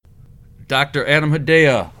Dr. Adam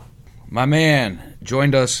Hedaya, my man,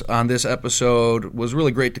 joined us on this episode. It was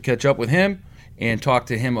really great to catch up with him and talk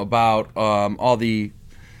to him about all the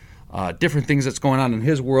different things that's going on in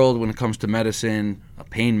his world when it comes to medicine,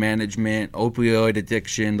 pain management, opioid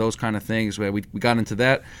addiction, those kind of things. We got into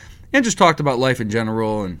that and just talked about life in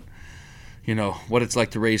general and, you know, what it's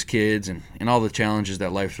like to raise kids and all the challenges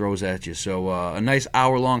that life throws at you. So a nice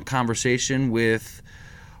hour-long conversation with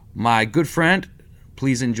my good friend.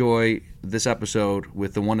 Please enjoy this episode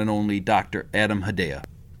with the one and only Dr. Adam Hedaya.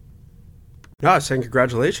 No, saying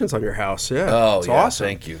congratulations on your house. Yeah. Oh, it's yeah. Awesome.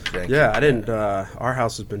 Thank you. I didn't. Our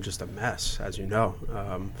house has been just a mess, as you know.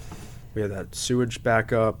 We had that sewage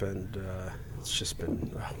backup, and it's just been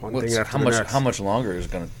one thing after the next. How much longer do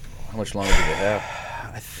they have?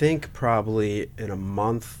 I think probably in a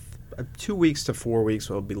month, 2 weeks to 4 weeks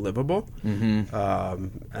will be livable. Mm-hmm.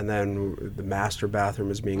 And then the master bathroom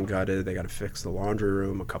is being gutted. They got to fix the laundry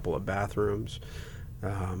room, a couple of bathrooms.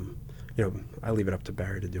 You know, I leave it up to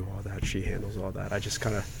Barry to do all that. She handles all that. I just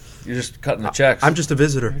kind of... You're just cutting the checks. I'm just a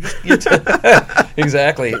visitor.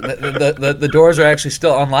 Exactly. The doors are actually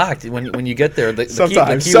still unlocked when you get there.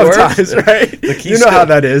 Sometimes, the key works. Right? You know how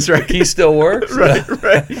that is, right? The key still works. Right.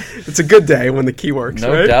 It's a good day when the key works,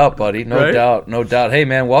 No right? doubt, buddy. No doubt. Hey,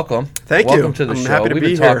 man, welcome. Thank you. Welcome to the I'm show. happy to We've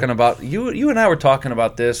be been here. talking about... You and I were talking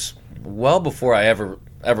about this well before I ever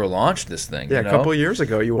launched this thing. Yeah, you know? a couple of years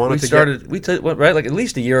ago, you wanted like at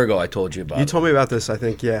least a year ago I told you about You it. told me about this, I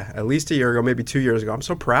think, at least a year ago, maybe 2 years ago. I'm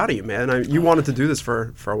so proud of you, man. You wanted to do this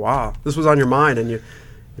for a while. This was on your mind, and you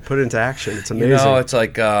put it into action. It's amazing. You know, it's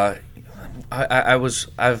like I've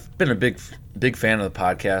been a big fan of the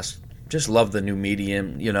podcast. Just love the new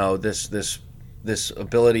medium. You know, this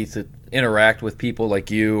ability to interact with people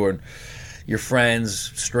like you and your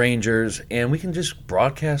friends, strangers, and we can just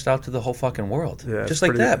broadcast out to the whole fucking world. Yeah, just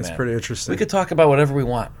like that, man. It's pretty interesting. We could talk about whatever we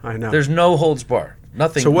want. I know. There's no holds barred.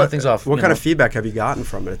 Nothing's off. What kind of feedback have you gotten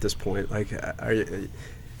from it at this point? Like,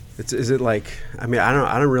 is it like? I mean, I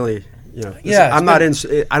don't really. You know,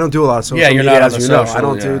 I don't do a lot of social media. You're not on the as you know. social, I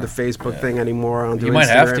don't do the Facebook thing anymore. I don't do You Instagram. might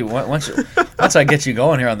have to once I get you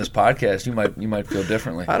going here on this podcast. You might feel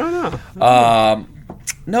differently. I don't know.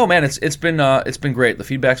 No, man, it's been great. The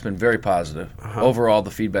feedback's been very positive. Uh-huh. Overall,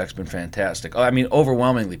 the feedback's been fantastic. I mean,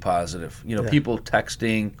 overwhelmingly positive. You know, people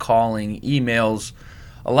texting, calling, emails,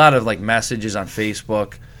 a lot of like messages on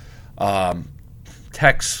Facebook,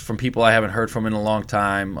 texts from people I haven't heard from in a long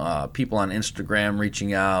time. People on Instagram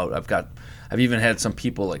reaching out. I've even had some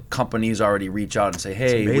people like companies already reach out and say,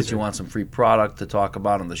 "Hey, would you want some free product to talk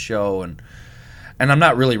about on the show?" And I'm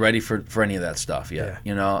not really ready for any of that stuff yet. Yeah.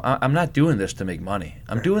 You know, I'm not doing this to make money.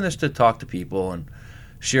 I'm doing this to talk to people and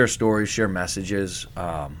share stories, share messages,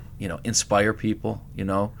 you know, inspire people, you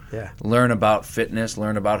know, learn about fitness,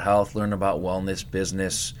 learn about health, learn about wellness,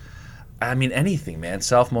 business. I mean, anything, man.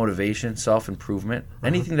 Self-motivation, self-improvement,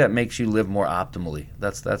 anything that makes you live more optimally.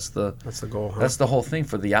 That's the goal. Huh? That's the whole thing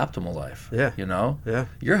for the optimal life. Yeah. You know? Yeah.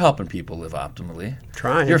 You're helping people live optimally.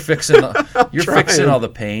 Trying. You're fixing fixing all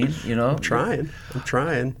the pain, you know? I'm trying.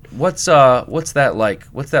 What's that like?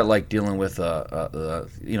 What's that like dealing with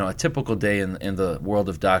you know, a typical day in the world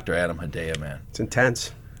of Dr. Adam Hedaya, man? It's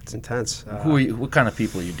intense. Who are you, what kind of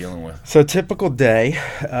people are you dealing with? So typical day,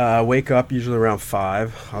 wake up usually around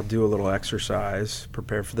 5. I'll do a little exercise,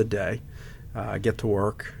 prepare for the day, get to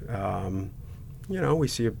work. You know, we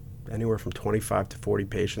see anywhere from 25 to 40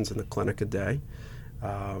 patients in the clinic a day.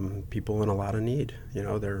 People in a lot of need. You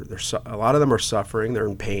know, a lot of them are suffering. They're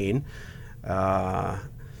in pain.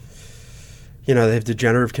 You know, they have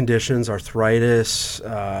degenerative conditions, arthritis,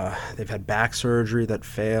 they've had back surgery that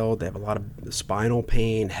failed, they have a lot of spinal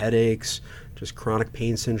pain, headaches, just chronic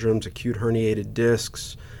pain syndromes, acute herniated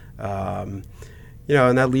discs, you know,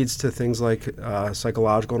 and that leads to things like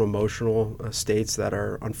psychological and emotional states that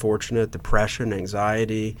are unfortunate, depression,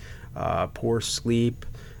 anxiety, poor sleep,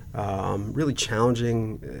 really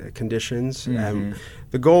challenging conditions. Mm-hmm. And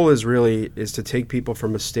the goal is to take people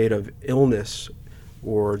from a state of illness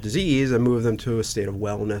or disease and move them to a state of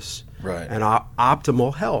wellness and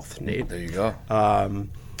optimal health, Nate. There you go.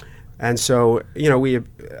 And so, you know, we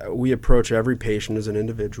approach every patient as an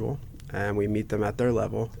individual, and we meet them at their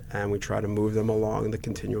level, and we try to move them along the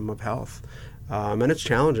continuum of health. And it's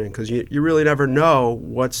challenging because you really never know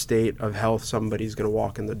what state of health somebody's going to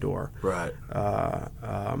walk in the door. Right.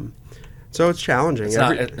 So it's challenging.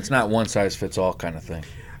 It's not one size fits all kind of thing.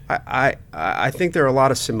 I think there are a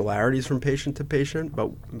lot of similarities from patient to patient,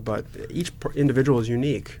 but each individual is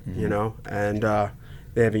unique, you know, and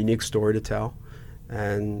they have a unique story to tell.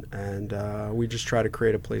 and we just try to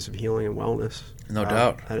create a place of healing and wellness. No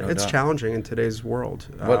doubt. And no it's doubt. challenging in today's world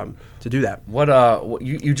to do that. What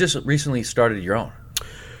you just recently started your own?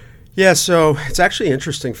 Yeah, so it's actually an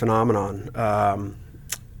interesting phenomenon.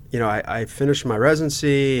 I finished my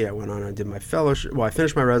residency. I went on and did my fellowship. Well, I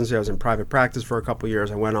finished my residency. I was in private practice for a couple of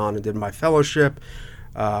years. I went on and did my fellowship.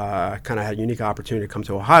 I kind of had a unique opportunity to come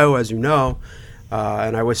to Ohio, as you know.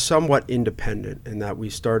 And I was somewhat independent in that we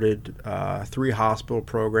started 3 hospital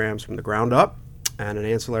programs from the ground up and an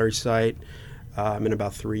ancillary site in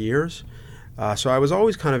about 3 years. So I was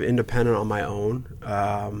always kind of independent on my own,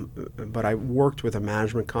 but I worked with a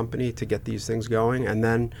management company to get these things going. And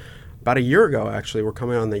then about a year ago, actually, we're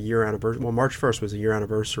coming on the year anniversary. Well, March 1st was the year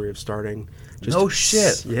anniversary of starting. No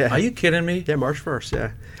shit. Yeah. Are you kidding me? Yeah, March 1st,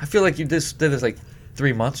 yeah. I feel like you just did this like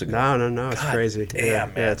 3 months ago. No, it's God crazy. Damn,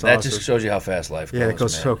 man. Yeah, it's that awesome. just shows you how fast life goes. Yeah, it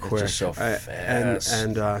goes man. so quick. It's just so fast.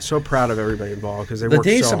 And so proud of everybody involved because they the work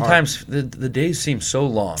days so sometimes hard. the days seem so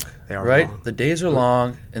long. They are right. long. The days are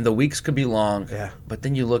long, and the weeks could be long. Yeah. But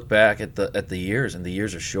then you look back at the years, and the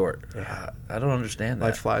years are short. Yeah. I don't understand that.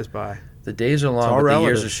 Life flies by. The days are It's long, all but relative, the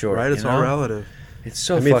years are short. right? It's all relative. It's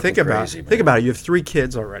so I mean, fucking think about crazy. it. Man. Think about it. You have 3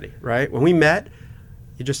 kids already, right? When we met,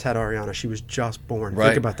 you just had Ariana. She was just born. Right.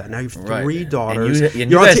 Think about that. Now you have 3 Right. daughters. And you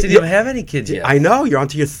guys didn't even have any kids yet. I know. You're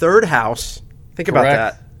onto your 3rd house. Think about Correct.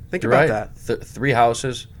 that. Think You're about right. that. 3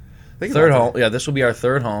 houses. Think Third about home. that. Yeah, this will be our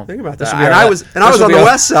 3rd home. Think about This that. will be And our I la- was this on will the be our-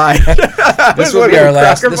 west side. This will be our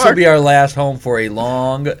last. This will be our last home for a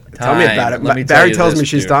long time. Tell me about it. Let me Barry tell tells you me this,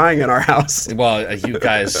 she's dude. dying in our house. Well, you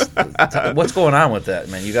guys, what's going on with that,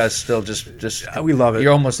 man? You guys still just We love it.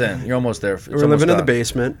 You're almost in. You're almost there. It's We're living in the done.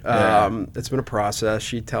 basement. Yeah. It's been a process.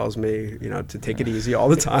 She tells me, to take it easy all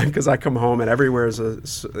the time because I come home and everywhere is a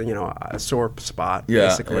sore spot. Yeah,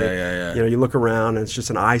 basically. yeah. You look around and it's just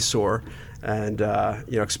an eyesore, and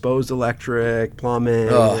exposed electric, plumbing,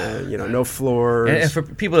 no floors. And for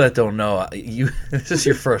people that don't know, this is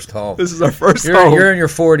your first home. This is our first home. You're in your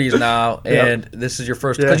 40s now, Yep. and this is your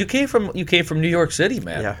first. Yeah. Because you came from New York City,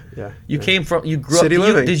 man. Yeah. You grew City up.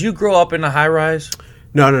 living. Did you grow up in a high rise?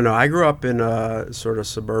 No. I grew up in a sort of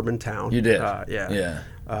suburban town. You did. Yeah.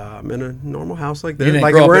 In a normal house like You this, didn't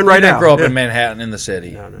like grow we're up, in right you didn't now. grow up Yeah. in Manhattan in the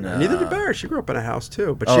city. No. Neither did Barry. She grew up in a house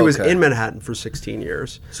too, but she Oh, was okay. in Manhattan for 16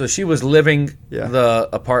 years. So she was living Yeah. the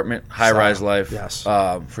apartment high-rise Style, life yes.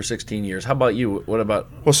 For 16 years. How about you? What about...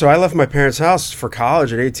 Well, so I left my parents' house for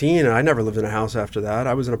college at 18, and I never lived in a house after that.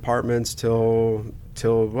 I was in apartments till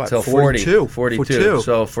what? Till 42. 42.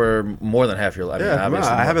 So for more than half your life. Yeah,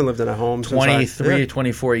 I haven't lived in a home 23, since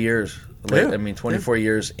 24 years. Yeah. 24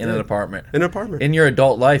 years in an apartment. in an apartment. In your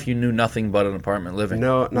adult life, you knew nothing but an apartment living.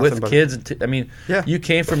 No, nothing with but- kids. Yeah. You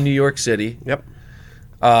came from New York City. Yep.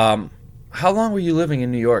 How long were you living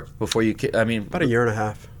in New York before you? About a year and a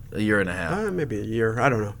half. A year and a half. Maybe a year. I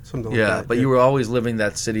don't know. Something like Yeah, that. but you were always living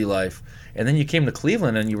that city life, and then you came to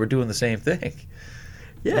Cleveland and you were doing the same thing.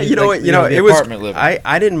 Yeah, Like- you know like, what? you know, the It was. apartment living.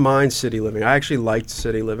 I didn't mind city living. I actually liked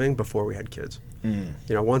city living before we had kids.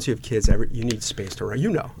 Once you have kids, you need space to run.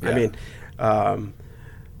 I Yeah. mean,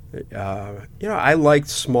 I liked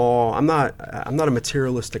small. I'm not a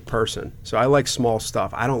materialistic person, so I like small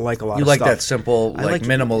stuff. I don't like a lot. You of like stuff. that simple, I like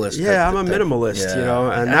minimalist. Yeah, type- I'm a type- minimalist.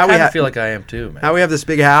 yeah. And I now we kinda feel like I am too, man. Now we have this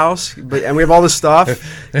big house, and we have all this stuff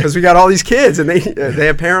because we got all these kids, and they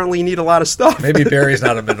apparently need a lot of stuff. Maybe Barry's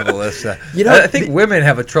not a minimalist. I think women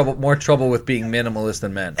have more trouble with being minimalist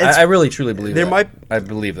than men. I really truly believe that. I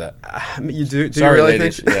believe that. You do? Do Sorry, you really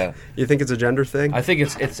ladies. think? Yeah. You think it's a gender thing? I think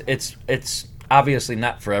it's obviously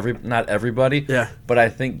not for not everybody. Yeah. But I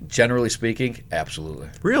think generally speaking, absolutely.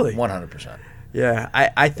 Really? 100%. Yeah,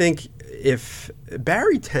 I think if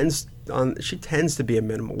Barry tends to be a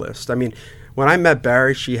minimalist. I mean, when I met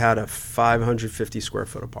Barry, she had a 550 square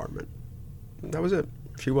foot apartment. That was it.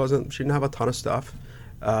 She didn't have a ton of stuff.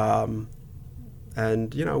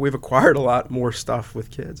 And we've acquired a lot more stuff with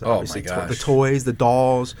kids. Obviously. Oh my gosh. The toys, the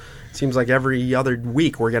dolls. It seems like every other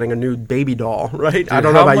week we're getting a new baby doll, right? Dude, I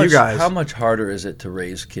don't know about you guys. How much harder is it to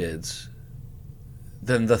raise kids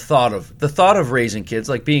than the thought of raising kids,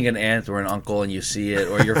 like being an aunt or an uncle and you see it,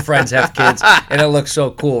 or your friends have kids and it looks so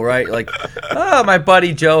cool, right? Like, my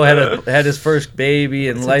buddy Joe had his first baby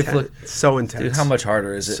and life looked so intense. Dude, how much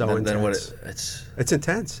harder is it So than what intense. It's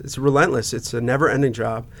intense. It's relentless. It's a never-ending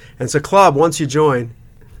job, and it's a club. Once you join,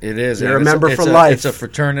 it is. You're and a member it's for life. It's a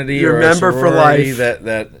fraternity You're or a member for sorority life.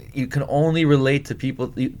 that you can only relate to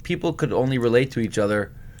people. People could only relate to each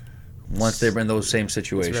other once they're in those same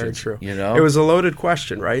situations. It's very true. It was a loaded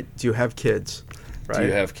question, right? Do you have kids? Right? Do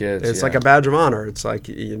you have kids? It's like a badge of honor. It's like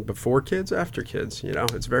before kids, after kids.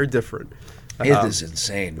 It's very different. It is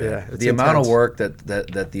insane, man. Yeah, the amount of work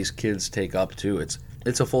that these kids take up too.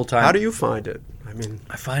 It's a full time. How do you find it? I mean,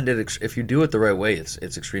 I find it if you do it the right way,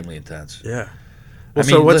 it's extremely intense. Yeah. Well,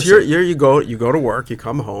 so what's you go to work, you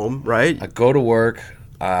come home, right? I go to work,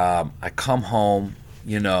 I come home.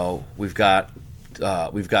 We've got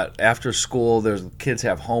after school. There's kids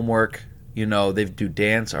have homework. They do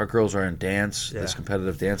dance. Our girls are in dance. This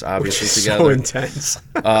competitive dance, obviously, together. So intense.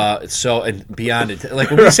 It's so and beyond it. Like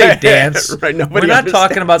when we say dance, right, we're not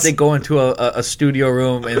talking about they go into a studio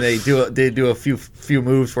room and they do a few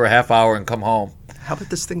moves for a half hour and come home. How about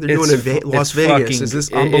this thing they're doing in Las Vegas? Is this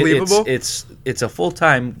unbelievable? It's a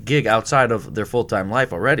full-time gig outside of their full-time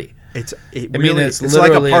life already. It's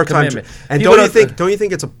like a part-time job. And don't you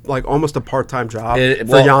think it's almost a part-time job for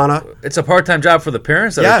Yana? It's a part-time job for the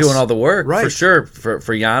parents that are doing all the work, right. for sure. For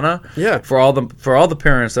Yana, yeah. For all the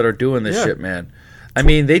parents that are doing this shit, man. I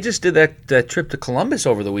mean, they just did that trip to Columbus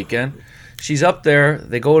over the weekend. She's up there.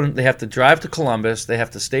 They have to drive to Columbus. They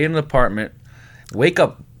have to stay in an apartment, wake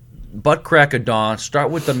up butt crack of dawn,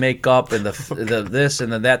 start with the makeup and the this and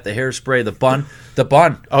the that, the hairspray, the bun. Oh, the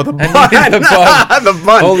bun. The bun. The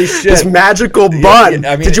bun. Holy shit. This magical bun.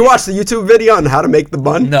 I mean, did you watch the YouTube video on how to make the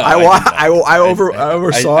bun? No. I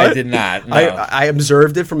oversaw it. I did not. No. I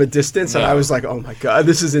observed it from a distance and I was like, oh my God,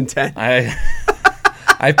 this is intense. I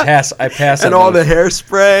pass. And all the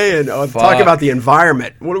hairspray and talking about the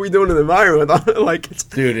environment. What are we doing to the environment? Like,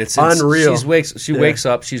 it's unreal. She wakes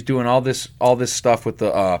up. She's doing all this stuff with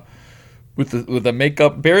the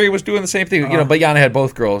makeup. Barry was doing the same thing. But Yana had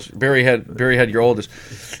both girls. Barry had your oldest,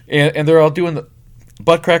 and they're all doing the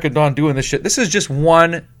butt crack of dawn doing this shit. This is just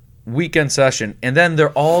one weekend session, and then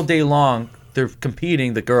they're all day long. They're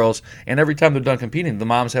competing, the girls, and every time they're done competing, the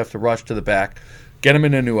moms have to rush to the back, get them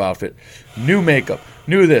in a new outfit, new makeup,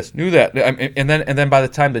 new this, new that, and then by the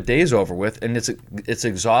time the day's over with, and it's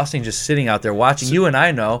exhausting just sitting out there watching. You and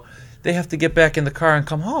I know they have to get back in the car and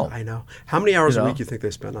come home. I know. How many hours a week do you think they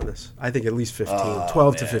spend on this? I think at least 15,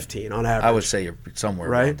 12 to 15 on average. I would say you're somewhere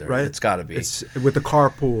around there. Right? It's got to be. It's with the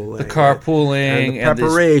carpooling. And the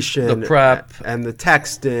preparation. And the prep. And the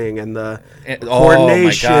texting and the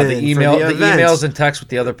coordination. Oh, my God. The emails and texts with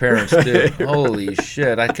the other parents, dude. Holy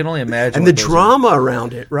shit. I can only imagine. And the drama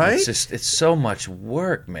around it, right? It's so much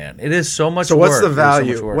work, man. It is so much work. So what's the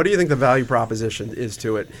value? What do you think the value proposition is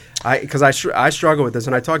to it? Because I struggle with this,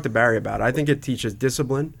 and I talked to Barry about it. I think it teaches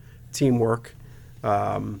discipline, teamwork.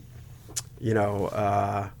 That's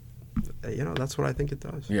what I think it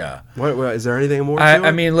does. Yeah. What is there anything more?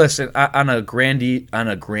 I mean, listen, on a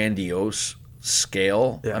grandiose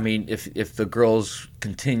scale. Yeah. I mean, if the girls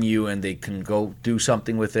continue and they can go do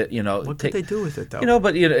something with it, what could they do with it though?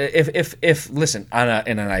 But if listen,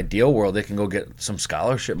 in an ideal world, they can go get some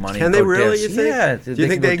scholarship money. Can they really? You think? Yeah. Do you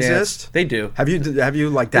think they exist? They do. Have you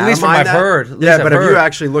like at least from I've heard? Have you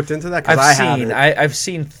actually looked into that? Because I've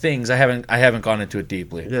seen things. I haven't gone into it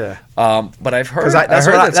deeply. Yeah. But I've heard. I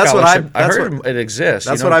heard it exists.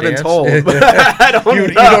 That's what I've been told. I don't know. You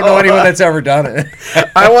don't know anyone that's ever done it.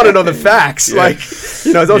 I want to know the facts. Yeah. Like,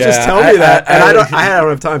 don't just tell me that. And I don't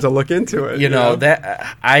have time to look into it.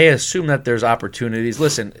 That I assume that there's opportunities.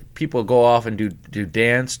 Listen, people go off and do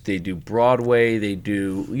dance. They do Broadway. They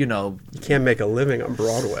do. You can't make a living on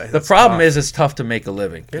Broadway. The problem is it's tough to make a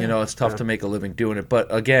living. Yeah. It's tough to make a living doing it.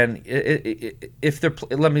 But again, if they're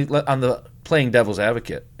on the playing devil's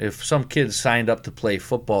advocate, if some kid signed up to play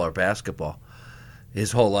football or basketball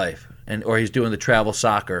his whole life, or he's doing the travel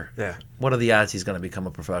soccer, what are the odds he's going to become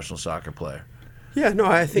a professional soccer player? Yeah, no,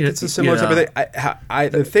 I think it's a similar type of thing.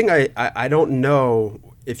 The thing I don't know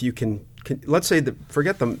if you can let's say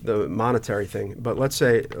forget the monetary thing, but let's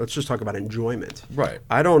just talk about enjoyment. Right.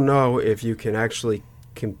 I don't know if you can actually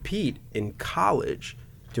compete in college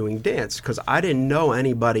doing dance, because I didn't know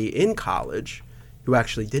anybody in college who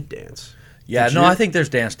actually did dance. Yeah, I think there's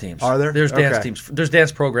dance teams. Are there? There's dance teams. There's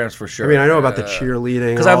dance programs for sure. I mean, I know about the cheerleading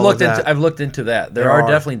because I've looked into that. There are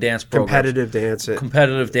definitely dance programs. Competitive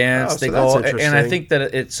dance. They go, and I think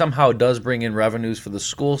that it somehow does bring in revenues for the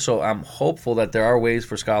school. So I'm hopeful that there are ways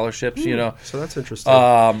for scholarships. So that's interesting.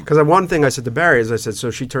 Because one thing I said to Barry is, I said,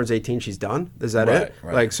 so she turns 18, she's done. Is that it?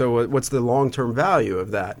 Right. Like, so what's the long-term value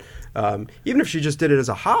of that? Even if she just did it as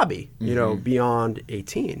a hobby, beyond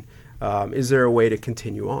 18. Is there a way to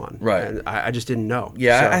continue on? Right. And I just didn't know.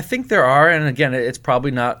 Yeah, I think there are. And again, it's probably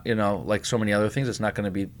not, like so many other things, it's not going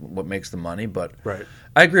to be what makes the money. But right.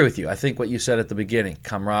 I agree with you. I think what you said at the beginning,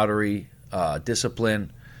 camaraderie,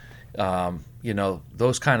 discipline,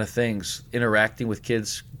 those kind of things, interacting with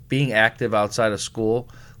kids, being active outside of school.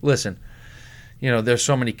 Listen, there's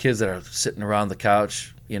so many kids that are sitting around the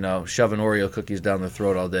couch, shoving Oreo cookies down their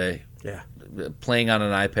throat all day. Yeah. playing on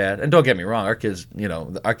an iPad. And don't get me wrong, our kids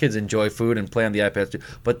enjoy food and play on the iPads too.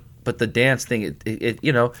 But the dance thing,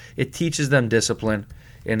 it teaches them discipline,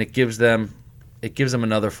 and it gives them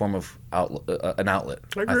another form of an outlet.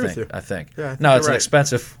 I agree with you. I think. Yeah, I think no, you're it's right. an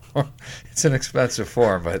expensive. It's an expensive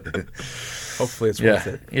form, but hopefully it's worth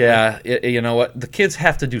it. Yeah, you know what? The kids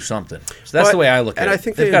have to do something. So that's the way I look at it. And I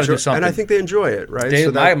think they've got to do something. And I think they enjoy it,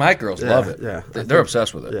 right? My girls love it. Yeah, they're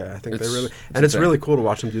obsessed with it. Yeah, I think they really. And it's really cool to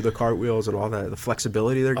watch them do the cartwheels and all that. The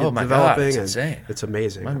flexibility they're developing. God, it's insane. It's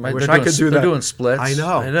amazing. I wish I could do that. They're doing splits. I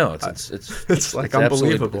know. It's like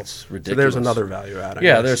unbelievable. It's ridiculous. So there's another value add.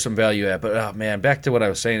 Yeah, there's some value add. But oh man, back to what I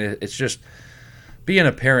was saying. It's just. Being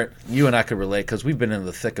a parent, you and I could relate because we've been in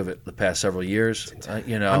the thick of it the past several years.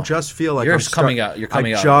 I just feel like you're coming out.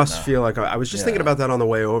 I just feel like I was just thinking about that on the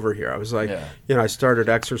way over here. I was like, I started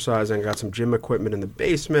exercising, got some gym equipment in the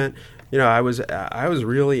basement. I was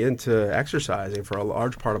really into exercising for a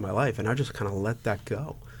large part of my life, and I just kind of let that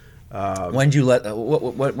go. When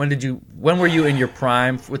did you when were you in your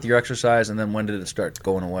prime with your exercise, and then when did it start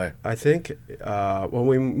going away? I think when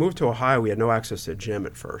we moved to Ohio, we had no access to a gym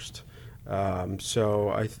at first.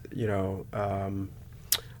 So I think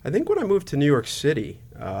when I moved to New York City,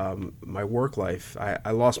 my work life,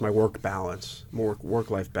 I lost my work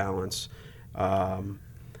life balance. So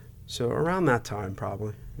around that time,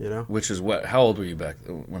 probably, Which is what? How old were you back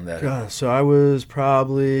when that? So I was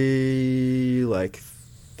probably like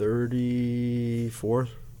 34.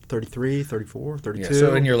 33, 34, 32. Yeah,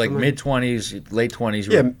 so in your mid-20s, late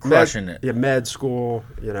 20s, you were crushing it. Yeah, med school,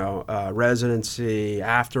 residency,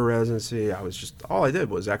 after residency. All I did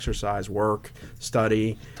was exercise, work,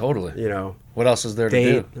 study. Totally. What else is there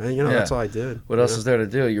date. to do? That's all I did. What else is there to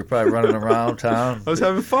do? You're probably running around town. I was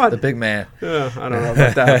having fun. The big man. Yeah, I don't know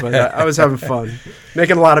about that, but I was having fun.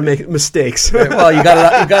 Making a lot of mistakes. Well, you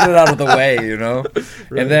got it out of the way,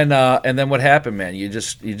 Right. And then what happened, man? You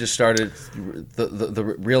just started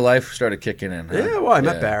the real life started kicking in. Huh? Yeah, well, I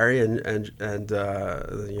met Barry and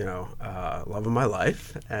love of my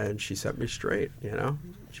life, and she set me straight.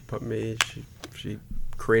 She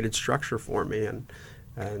created structure for me, and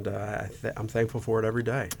I'm thankful for it every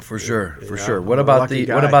day. For sure. What about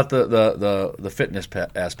the fitness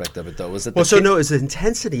aspect of it though? Was it it's the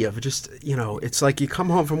intensity of it. Just it's like you come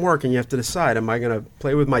home from work and you have to decide: am I going to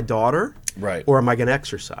play with my daughter, right, or am I going to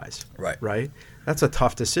exercise, right? That's a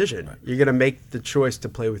tough decision. Right. You're going to make the choice to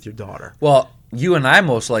play with your daughter. Well, you and I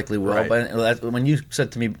most likely will. Right. But when you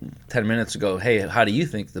said to me 10 minutes ago, "Hey, how do you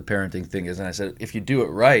think the parenting thing is?" and I said, "If you do it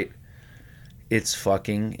right." It's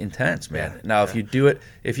fucking intense, man. Now, if you do it,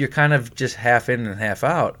 if you're kind of just half in and half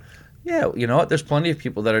out, you know what? There's plenty of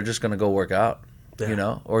people that are just going to go work out,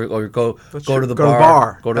 or go to the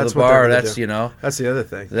bar. Go to the bar. That's That's the other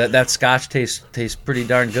thing. That scotch tastes pretty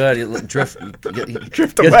darn good. You drift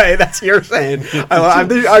away. That's you're saying. I've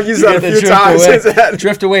used that a few times.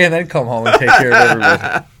 Drift away and then come home and take care of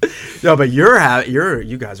everybody. No, but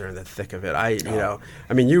you guys are in the thick of it.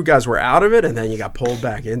 You guys were out of it, and then you got pulled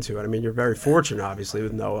back into it. You're very fortunate, obviously,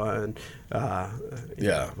 with Noah, and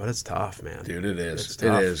but it's tough, man. Dude, it is.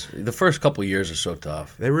 It is. The first couple of years are so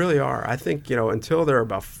tough. They really are. I think until they're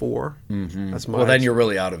about 4. Mm-hmm. That's my. Well, then you're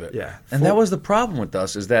really out of it. Yeah, 4. And that was the problem with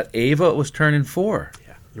us is that Ava was turning 4.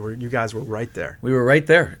 You guys were right there. We were right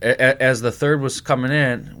there. As the third was coming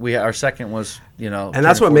in, our second was, And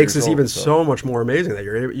that's what makes this even so much more amazing that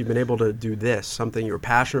you've been able to do this, something you're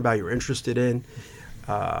passionate about, you're interested in,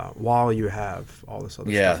 while you have all this other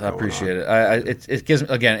stuff going on. Yeah, I appreciate it.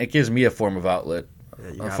 It gives me a form of outlet,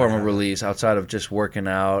 a form of release outside of just working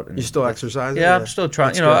out. And you still exercise? Yeah, I'm still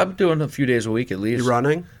trying. I'm doing a few days a week at least. You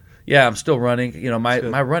running? Yeah, I'm still running.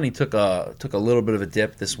 My running took a little bit of a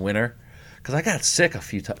dip this winter. Because I got sick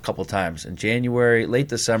couple times in January, late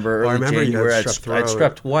December, early January. I had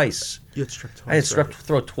strep twice. You had strep twice. I had strep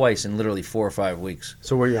throat twice in literally 4 or 5 weeks.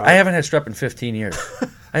 So were you? I haven't had strep in 15 years.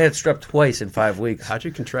 I had strep twice in 5 weeks. How'd you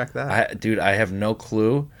contract that? Dude, I have no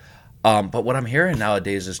clue. But what I'm hearing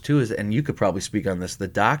nowadays is, and you could probably speak on this, the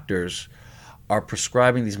doctors are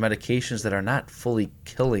prescribing these medications that are not fully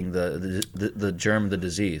killing the germ of the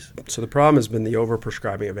disease. So the problem has been the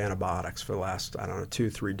overprescribing of antibiotics for the last,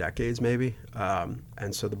 2-3 decades maybe.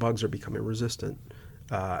 And so the bugs are becoming resistant.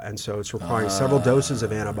 And so it's requiring several doses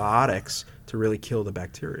of antibiotics to really kill the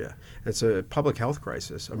bacteria. It's a public health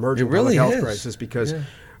crisis, emerging public health crisis, because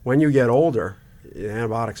when you get older,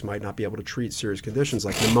 antibiotics might not be able to treat serious conditions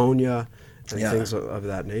like pneumonia and things of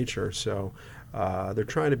that nature. So they're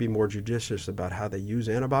trying to be more judicious about how they use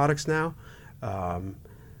antibiotics now.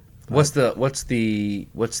 What's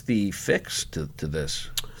the fix to this?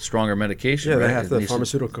 Stronger medication? Yeah, right? the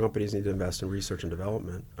pharmaceutical companies need to invest in research and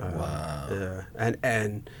development. Wow.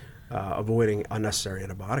 And avoiding unnecessary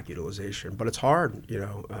antibiotic utilization. But it's hard.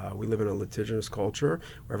 We live in a litigious culture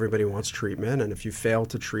where everybody wants treatment, and if you fail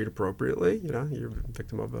to treat appropriately, you're a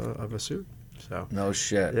victim of a suit. So no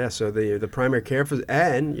shit. Yeah. So the primary care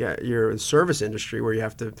and you're in the service industry where you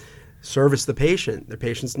have to service the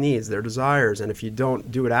patient's needs, their desires, and if you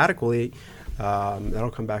don't do it adequately,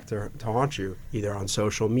 that'll come back to haunt you, either on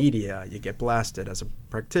social media, you get blasted as a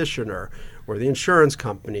practitioner, or the insurance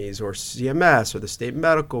companies, or CMS, or the state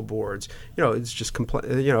medical boards. It's just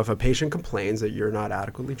if a patient complains that you're not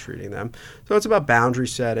adequately treating them. So it's about boundary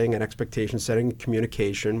setting and expectation setting and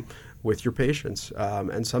communication with your patients.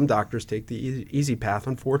 And some doctors take the easy path,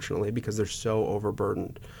 unfortunately, because they're so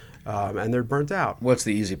overburdened and they're burnt out. What's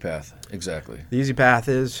the easy path exactly? The easy path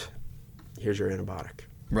is, here's your antibiotic.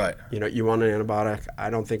 Right. You want an antibiotic. I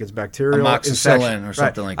don't think it's bacterial amoxicillin infection. or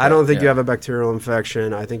something like that. I don't think you have a bacterial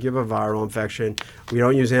infection. I think you have a viral infection. We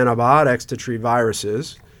don't use antibiotics to treat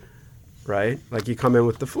viruses, right? Like you come in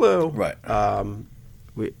with the flu. Right.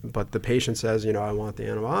 But the patient says, I want the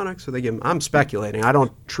antibiotic, so they give them. I'm speculating. I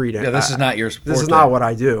don't treat it. Yeah, this is not your sport. This is not what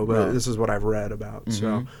I do, but this is what I've read about. Mm-hmm.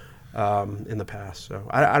 So, in the past. So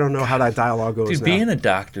I don't know how that dialogue goes. Dude, being a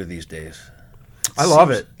doctor these days. I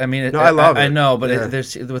love it. I mean, I love it. I know, but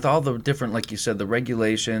there's with all the different, like you said, the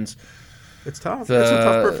regulations. It's tough. It's a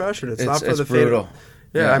tough profession. It's not for the brutal.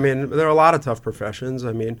 Yeah, I mean, there are a lot of tough professions.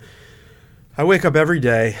 I mean, I wake up every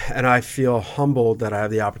day and I feel humbled that I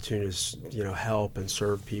have the opportunity to, help and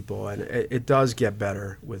serve people, and it does get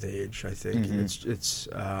better with age. I think it's it's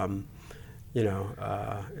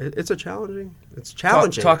challenging. It's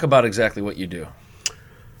challenging. Talk about exactly what you do.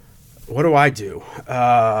 What do I do?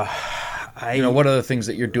 What are the things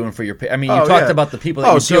that you're doing for your patients? I mean, you talked about the people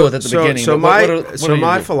that you deal with at the beginning. So my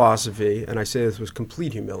do? philosophy, and I say this with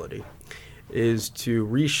complete humility, is to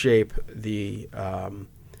reshape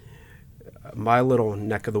my little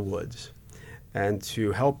neck of the woods and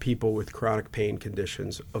to help people with chronic pain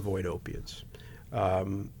conditions avoid opiates.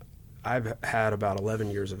 I've had about 11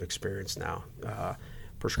 years of experience now.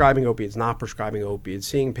 Prescribing opiates, not prescribing opiates,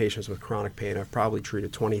 seeing patients with chronic pain. I've probably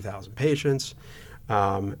treated 20,000 patients.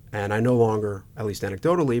 And I no longer, at least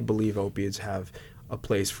anecdotally, believe opiates have a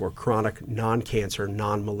place for chronic, non-cancer,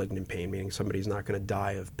 non-malignant pain, meaning somebody's not going to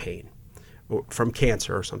die of pain or from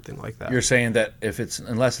cancer or something like that. You're saying that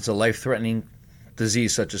unless it's a life-threatening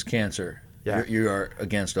disease such as cancer, you are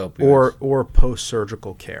against opioids. Or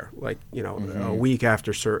post-surgical care, like a week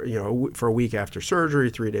after for a week after surgery,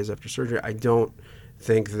 3 days after surgery. I don't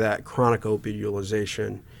think that chronic opioid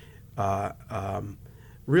utilization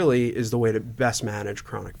really is the way to best manage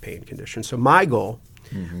chronic pain conditions. So my goal,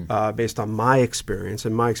 based on my experience,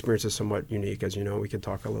 and my experience is somewhat unique, as you know, we can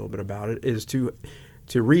talk a little bit about it, is to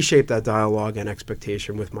reshape that dialogue and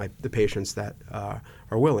expectation with the patients that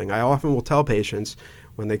are willing. I often will tell patients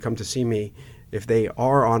when they come to see me, if they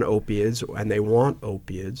are on opiates and they want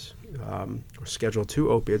opiates, or Schedule II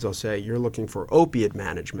opiates, I'll say, you're looking for opiate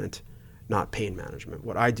management, not pain management.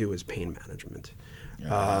 What I do is pain management.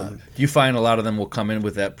 Do you find a lot of them will come in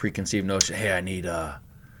with that preconceived notion, hey, I need a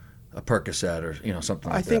Percocet or something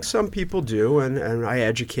like that? I think some people do, and I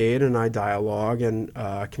educate and I dialogue and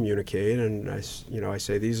communicate, and I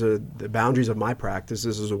say these are the boundaries of my practice.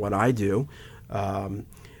 This is what I do, and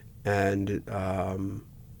that's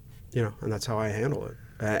how I handle it.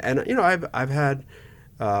 And I've had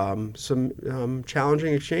some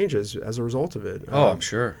challenging exchanges as a result of it. I'm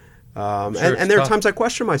sure. And there are times I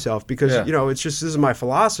question myself because, it's just, this is my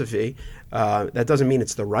philosophy. That doesn't mean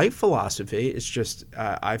it's the right philosophy. It's just,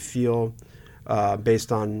 I feel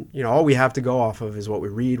based on, all we have to go off of is what we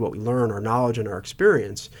read, what we learn, our knowledge and our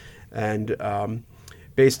experience. And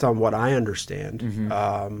based on what I understand,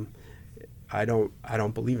 I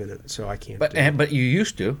don't believe in it. So I can't. But you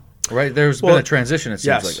used to, right? There's been a transition, it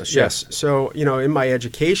seems like. Yes. So, in my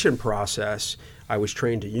education process, I was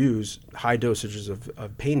trained to use high dosages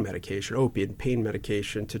of pain medication, opiate pain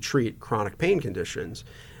medication, to treat chronic pain conditions.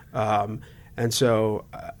 And so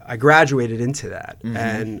I graduated into that.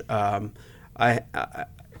 And I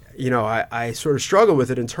sort of struggle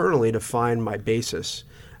with it internally to find my basis.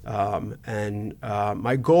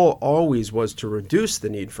 My goal always was to reduce the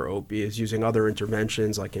need for opiates using other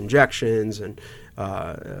interventions like injections and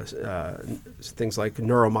things like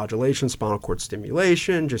neuromodulation, spinal cord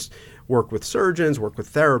stimulation, just work with surgeons, work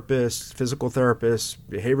with therapists, physical therapists,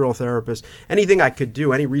 behavioral therapists, anything I could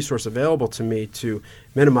do, any resource available to me to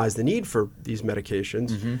minimize the need for these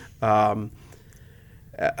medications. And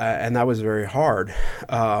that was very hard.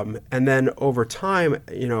 And then over time,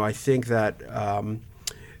 I think that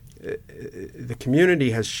the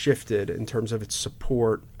community has shifted in terms of its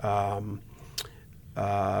support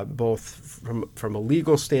both from a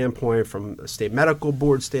legal standpoint, from a state medical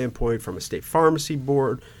board standpoint, from a state pharmacy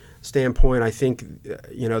board standpoint. I think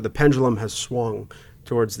the pendulum has swung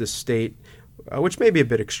towards this state, which may be a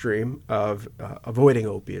bit extreme, of avoiding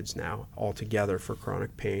opiates now altogether for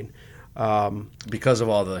chronic pain. Because of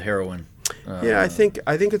all the heroin. I think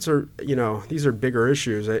it's these are bigger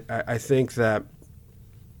issues. I think that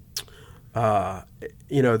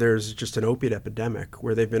there's just an opiate epidemic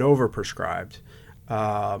where they've been overprescribed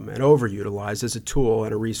and overutilized as a tool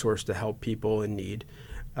and a resource to help people in need,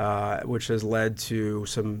 which has led to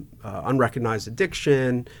some unrecognized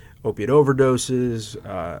addiction, opiate overdoses,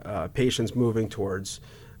 patients moving towards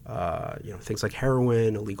things like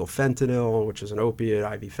heroin, illegal fentanyl, which is an opiate,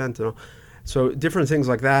 IV fentanyl. So different things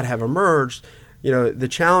like that have emerged. The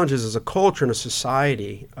challenge is, as a culture and a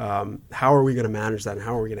society, how are we going to manage that and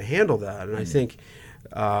how are we going to handle that? And I think,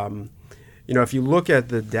 if you look at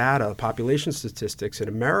the data, population statistics in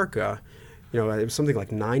America, it was something like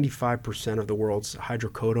 95% of the world's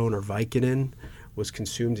hydrocodone or Vicodin was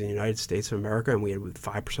consumed in the United States of America, and we had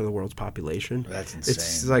 5% of the world's population. That's insane.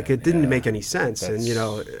 It's like it didn't make any sense,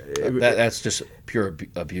 that's just pure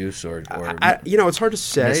abuse, or it's hard to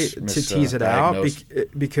say to tease it out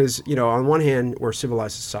because on one hand we're a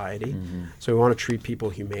civilized society, so we want to treat people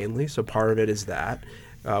humanely. So part of it is that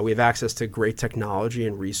we have access to great technology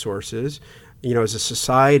and resources. As a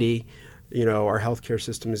society, our healthcare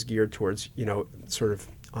system is geared towards sort of,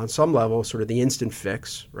 on some level, sort of the instant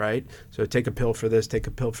fix, right? So take a pill for this, take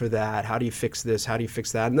a pill for that. How do you fix this? How do you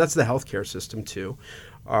fix that? And that's the healthcare system too.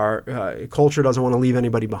 Our culture doesn't want to leave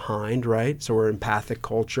anybody behind, right? So we're an empathic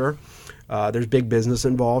culture. There's big business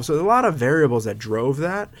involved. So there's a lot of variables that drove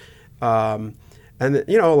that. And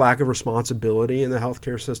a lack of responsibility in the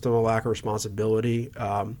healthcare system, a lack of responsibility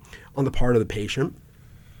on the part of the patient.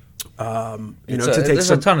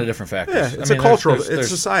 There's a ton of different factors. Yeah, it's a cultural, it's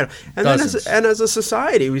societal. And dozens. Then as a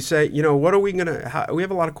society, we say, what are we going to, we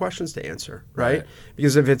have a lot of questions to answer, right?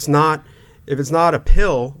 Because if it's not a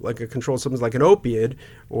pill, like a controlled substance like an opiate,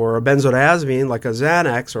 or a benzodiazepine like a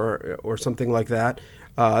Xanax or something like that,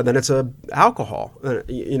 then it's alcohol,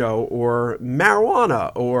 or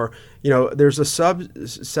marijuana, or, there's a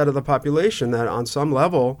subset of the population that on some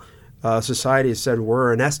level, society has said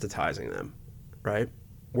we're anesthetizing them, right?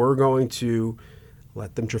 We're going to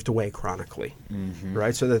let them drift away chronically,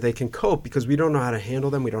 right? So that they can cope, because we don't know how to handle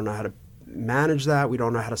them. We don't know how to manage that. We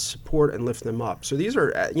don't know how to support and lift them up. So these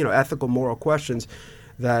are, ethical, moral questions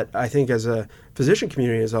that I think as a physician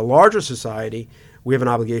community, as a larger society, we have an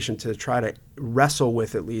obligation to try to wrestle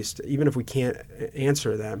with, at least, even if we can't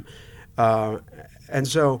answer them. And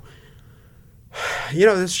so,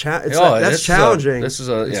 that's challenging. It's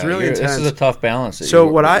really intense. This is a tough balance. So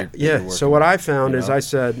what I found is, I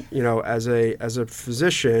said, as a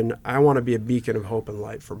physician, I want to be a beacon of hope and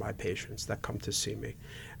light for my patients that come to see me,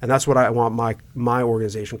 and that's what I want my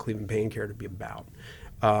organization, Cleveland Pain Care, to be about.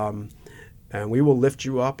 And we will lift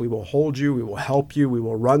you up. We will hold you. We will help you. We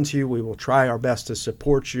will run to you. We will try our best to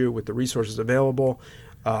support you with the resources available.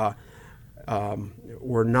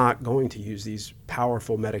 We're not going to use these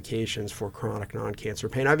powerful medications for chronic non-cancer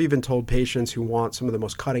pain. I've even told patients who want some of the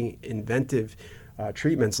most cutting, inventive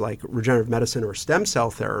treatments like regenerative medicine or stem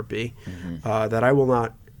cell therapy that I will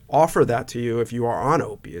not offer that to you if you are on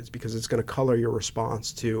opiates, because it's going to color your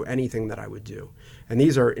response to anything that I would do. And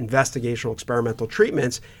these are investigational experimental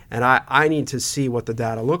treatments, and I need to see what the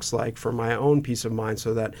data looks like for my own peace of mind,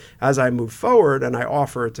 so that as I move forward and I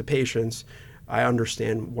offer it to patients, I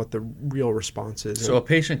understand what the real response is. So a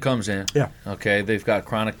patient comes in, okay, they've got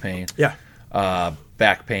chronic pain,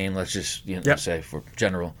 back pain, let's just say for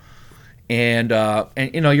general, and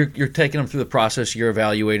you're taking them through the process, you're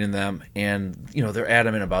evaluating them, and they're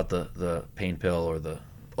adamant about the pain pill or the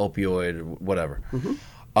opioid or whatever.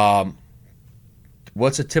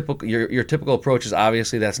 What's a typical your typical approach? Is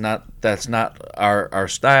obviously that's not our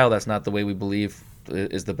style. That's not the way we believe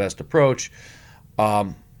is the best approach.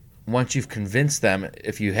 Once you've convinced them,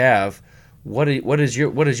 if you have, what is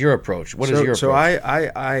your approach? What is your approach? So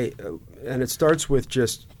I and it starts with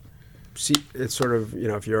just it's sort of,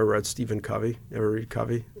 if you ever read Stephen Covey, ever read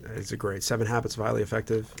Covey? It's a great 7 Habits of Highly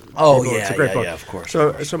Effective. Oh people. Yeah, it's a great book. Yeah, of course.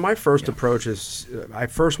 So my first approach is I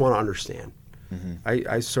first want to understand.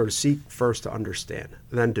 I sort of seek first to understand,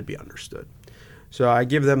 then to be understood. So I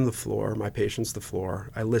give them the floor, my patients the floor.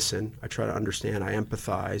 I listen. I try to understand. I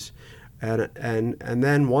empathize. And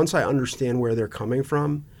then once I understand where they're coming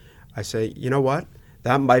from, I say, you know what?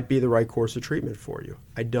 That might be the right course of treatment for you.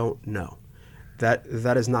 I don't know. That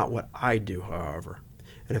is not what I do, however.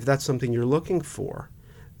 And if that's something you're looking for,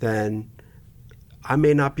 then I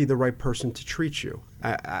may not be the right person to treat you.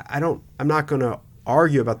 I'm not going to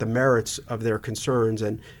argue about the merits of their concerns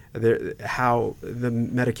and how the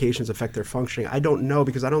medications affect their functioning. I don't know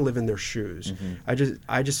because I don't live in their shoes. I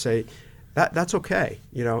just say that's okay.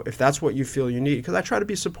 If that's what you feel you need, because I try to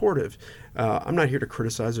be supportive. I'm not here to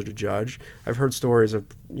criticize or to judge. I've heard stories of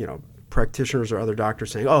practitioners or other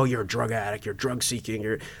doctors saying, "Oh, you're a drug addict. You're drug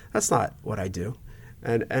seeking." That's not what I do.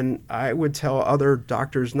 And I would tell other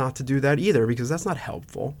doctors not to do that either because that's not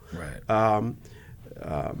helpful. Right.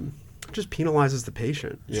 It just penalizes the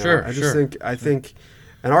patient. Sure. I think,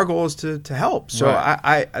 and our goal is to help. So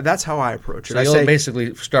right. I that's how I approach it. So you'll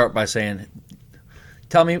basically start by saying,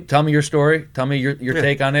 Tell me your story. Tell me your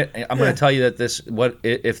take on it. I'm going to tell you that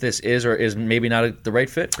if this is or is maybe not the right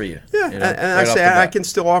fit for you. Yeah, and I say I can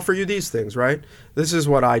still offer you these things, right? This is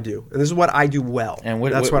what I do, and this is what I do well. And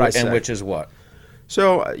that's what I say. And which is what?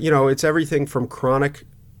 So it's everything from chronic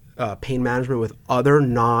pain management with other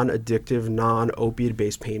non-addictive,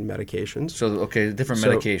 non-opiate-based pain medications. So different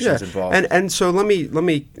medications involved. And so let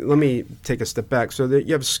me take a step back. So that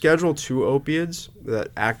you have Schedule II opioids that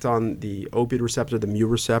act on the opiate receptor, the mu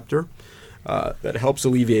receptor, that helps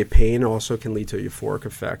alleviate pain. Also can lead to a euphoric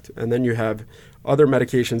effect. And then you have other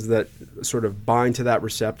medications that sort of bind to that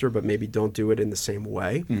receptor, but maybe don't do it in the same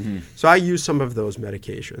way. Mm-hmm. So I use some of those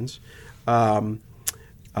medications.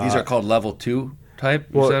 These are called level 2 type?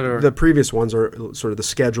 Well, the previous ones are sort of the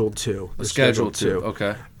Schedule II. The Schedule II,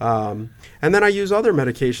 okay. And then I use other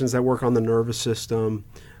medications that work on the nervous system,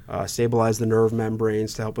 stabilize the nerve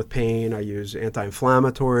membranes to help with pain. I use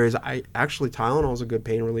anti-inflammatories. Tylenol is a good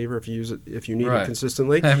pain reliever if you need it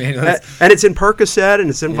consistently. I mean, and it's in Percocet and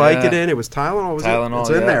it's in Vicodin. It was Tylenol. It's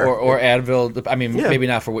in there. Or Advil. I mean, maybe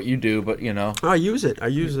not for what you do, but I use it.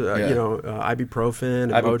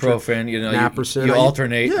 Ibuprofen, naproxen. You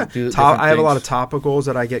alternate. I have a lot of topicals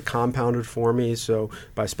that I get compounded for me, so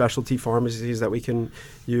by specialty pharmacies that we can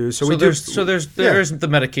use. So there's the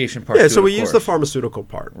medication part. Yeah, so we use the pharmaceutical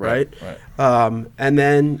part. Right. And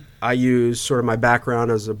then I use sort of my background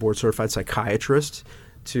as a board-certified psychiatrist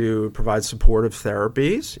to provide supportive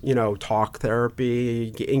therapies, talk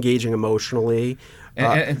therapy, engaging emotionally.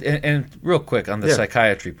 And real quick on the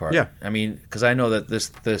psychiatry part. Yeah. I mean, because I know that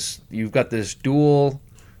this you've got this dual.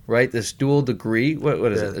 Right, this dual degree.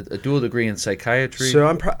 What is it? A dual degree in psychiatry.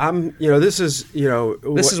 So this is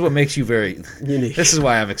this is what makes you very unique. This is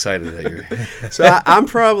why I'm excited that you're. So I'm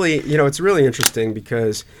probably it's really interesting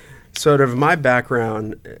because sort of my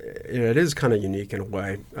background, it is kind of unique in a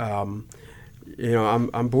way. I'm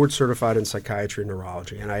board certified in psychiatry and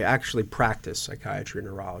neurology, and I actually practice psychiatry and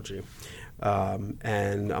neurology.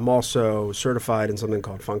 And I'm also certified in something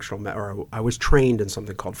called I was trained in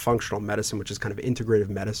something called functional medicine, which is kind of integrative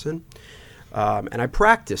medicine. And I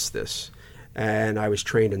practiced this. And I was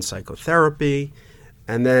trained in psychotherapy.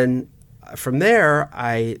 And then from there,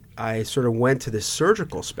 I sort of went to this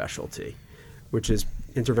surgical specialty, which is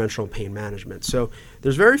interventional pain management. So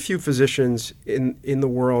there's very few physicians in the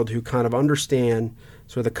world who kind of understand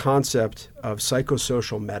sort of the concept of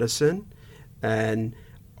psychosocial medicine and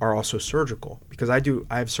are also surgical, because I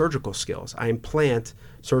have surgical skills. I implant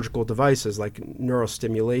surgical devices like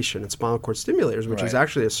neurostimulation and spinal cord stimulators, which is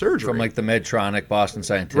actually a surgery. From like the Medtronic, Boston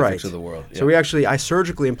Scientifics of the world. Yeah. So I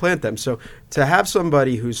surgically implant them. So to have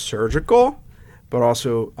somebody who's surgical but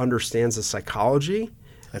also understands the psychology,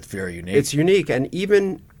 that's very unique. It's unique. And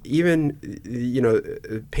even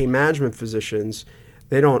pain management physicians,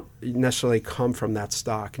 they don't necessarily come from that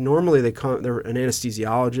stock. Normally they're an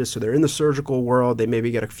anesthesiologist, so they're in the surgical world. They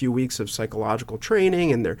maybe get a few weeks of psychological training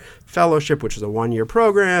in their fellowship, which is a 1-year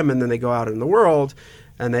program, and then they go out in the world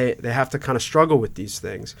and they have to kind of struggle with these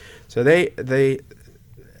things. So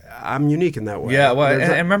I'm unique in that way. Yeah, well,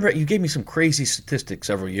 and remember, you gave me some crazy statistics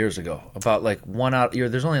several years ago about like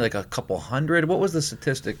there's only like a couple hundred. What was the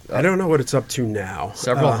statistic? I don't know what it's up to now.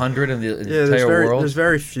 Several hundred in the entire world? There's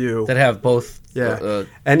very few. That have both. Yeah,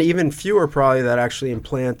 and even fewer probably that actually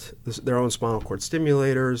implant their own spinal cord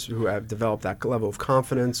stimulators, who have developed that level of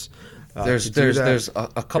confidence. There's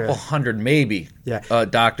a couple hundred maybe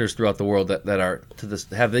doctors throughout the world that are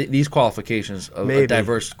have these qualifications of a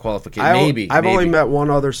diverse qualification. I've only met one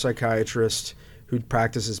other psychiatrist who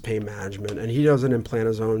practices pain management, and he doesn't implant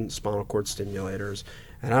his own spinal cord stimulators.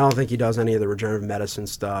 And I don't think he does any of the regenerative medicine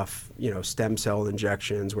stuff, stem cell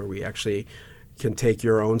injections where we actually can take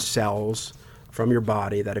your own cells from your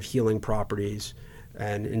body that have healing properties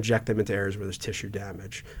and inject them into areas where there's tissue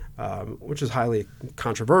damage, which is highly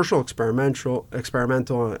controversial, experimental,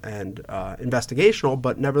 and investigational.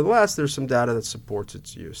 But nevertheless, there's some data that supports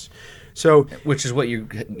its use. So, which is what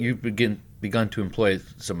you've begun to employ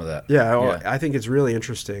some of that. Yeah, I think it's really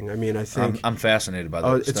interesting. I mean, I think I'm fascinated by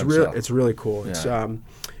that. It's really cool. Yeah.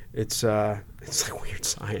 it's like weird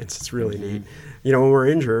science. It's really neat. You know, when we're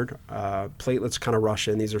injured, platelets kind of rush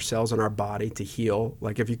in. These are cells in our body to heal.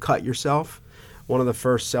 Like if you cut yourself, one of the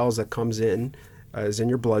first cells that comes in is in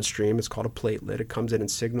your bloodstream. It's called a platelet. It comes in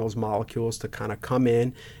and signals molecules to kind of come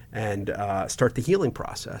in and start the healing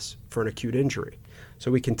process for an acute injury.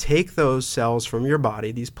 So we can take those cells from your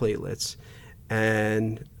body, these platelets,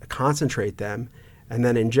 and concentrate them and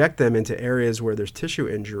then inject them into areas where there's tissue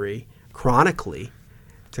injury chronically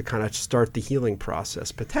to kind of start the healing process.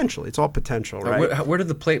 Potentially, it's all potential, right? Where do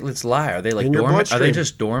the platelets lie? Are they like in your dormant? bloodstream. Are they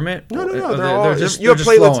just dormant? No. They're just you have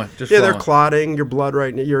platelets. flowing. They're clotting your blood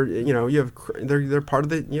right now. They're part of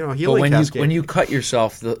the healing cascade. When you cut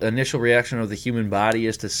yourself, the initial reaction of the human body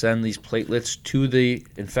is to send these platelets to the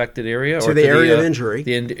infected area, to the area of injury,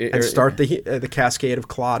 and start the cascade of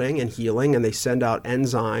clotting and healing. And they send out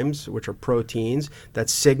enzymes, which are proteins that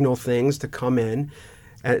signal things to come in.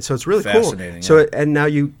 And so it's really fascinating. Cool. So and now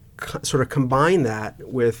you sort of combine that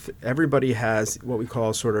with everybody has what we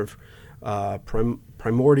call sort of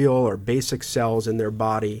primordial or basic cells in their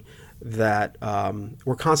body that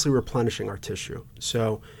we're constantly replenishing our tissue.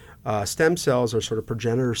 So stem cells are sort of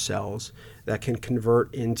progenitor cells that can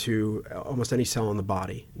convert into almost any cell in the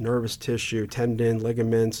body, nervous tissue, tendon,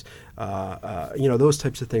 ligaments, those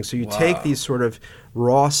types of things. So you take these sort of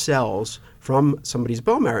raw cells from somebody's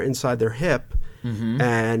bone marrow inside their hip,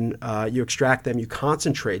 and you extract them, you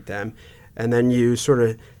concentrate them, and then you sort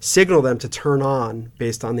of signal them to turn on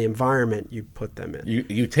based on the environment you put them in.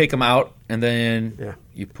 You take them out, and then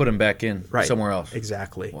you put them back in somewhere else.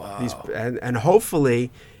 Exactly. Wow. And hopefully,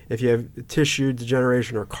 if you have tissue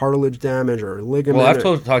degeneration or cartilage damage or ligament. Well,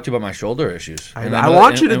 I've talked to you about my shoulder issues. I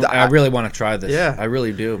really want to try this. Yeah. I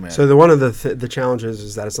really do, man. So one of the challenges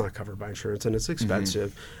is that it's not covered by insurance and it's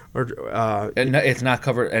expensive. And it's not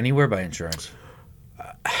covered anywhere by insurance.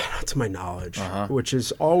 Not to my knowledge, which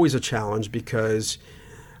is always a challenge because,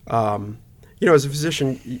 as a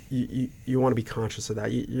physician, you want to be conscious of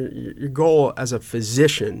that. Your goal as a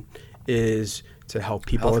physician is to help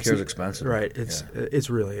people. Healthcare is expensive, right? It's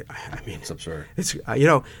really, it's absurd. It's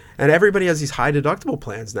and everybody has these high deductible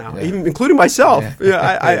plans now, even including myself.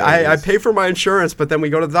 I pay for my insurance, but then we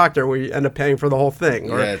go to the doctor and we end up paying for the whole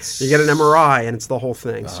thing. Or you get an MRI and it's the whole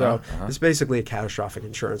thing. So it's basically a catastrophic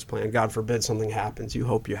insurance plan. God forbid something happens, you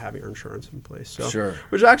hope you have your insurance in place. So,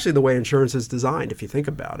 which is actually the way insurance is designed, if you think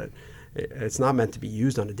about it. It's not meant to be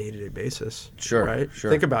used on a day-to-day basis. Right?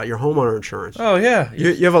 Think about your homeowner insurance. Oh, yeah.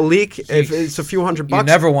 You have a leak, if it's a few $100. You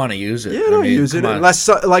never want to use it. You don't use it unless,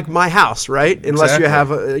 like my house, right? Exactly. Unless you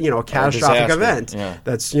have a catastrophic event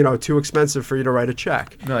that's too expensive for you to write a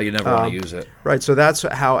check. No, you never want to use it. Right. So that's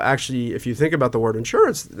how actually, if you think about the word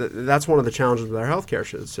insurance, that's one of the challenges with our healthcare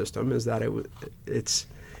system is that it's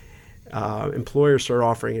employers start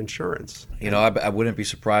offering insurance. I wouldn't be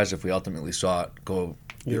surprised if we ultimately saw it go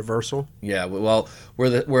universal. Yeah, well,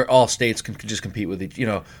 where all states can just compete with each,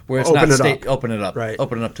 where it's open not it state, up. open it up, right?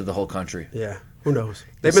 Open it up to the whole country. Yeah, who knows?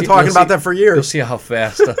 They've been talking about that for years. You'll see how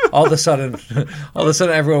fast all of a sudden,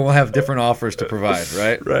 everyone will have different offers to provide,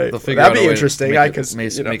 right? Right. They'll figure That'd out be a way interesting.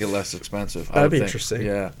 To make it less expensive. That'd be interesting.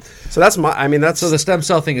 Yeah. So that's so the stem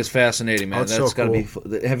cell thing is fascinating, man. That's so got to cool.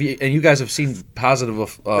 be. Have you? And you guys have seen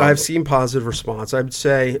positive. I've seen positive response. I would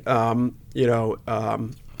say,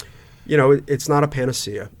 it's not a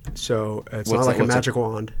panacea. So it's not like a magic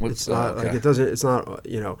wand. It's not like it doesn't. It's not.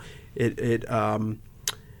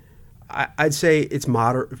 I'd say it's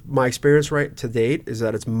moderate. My experience to date is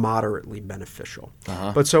that it's moderately beneficial.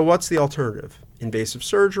 But so what's the alternative? Invasive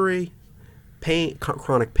surgery, pain,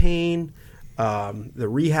 chronic pain, the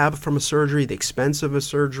rehab from a surgery, the expense of a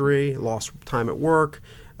surgery, lost time at work.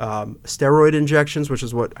 Steroid injections, which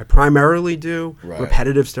is what I primarily do,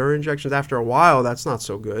 repetitive steroid injections. After a while, that's not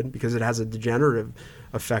so good because it has a degenerative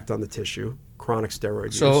effect on the tissue. Chronic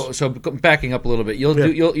steroid use. So backing up a little bit, you'll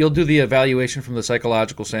do the evaluation from the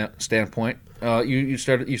psychological standpoint. You'll do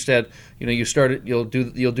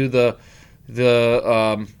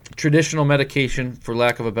the traditional medication, for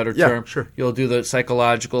lack of a better term. Sure. You'll do the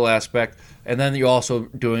psychological aspect. And then you're also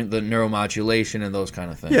doing the neuromodulation and those kind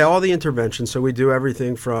of things. Yeah, all the interventions. So we do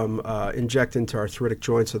everything from injecting to arthritic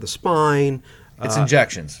joints of the spine. It's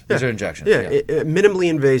injections. These are injections. Yeah. Minimally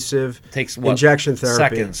invasive. Takes what? Injection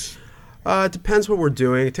therapy. Seconds. It depends what we're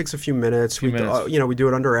doing. It takes a few minutes. We do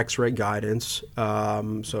it under X-ray guidance.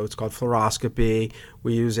 So it's called fluoroscopy.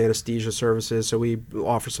 We use anesthesia services, so we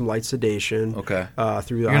offer some light sedation. Okay.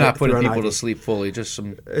 You're not putting people to sleep fully, just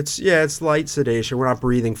some. It's light sedation. We're not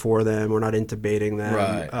breathing for them. We're not intubating them.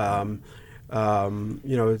 Right.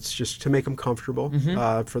 It's just to make them comfortable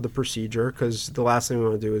for the procedure, because the last thing we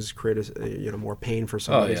want to do is create more pain for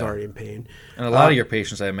somebody who's already in pain. And a lot of your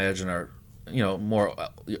patients, I imagine, are more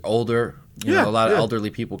older. A lot of elderly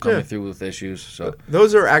people coming through with issues. So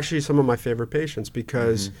those are actually some of my favorite patients,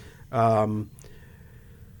 because a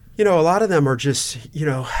lot of them are just,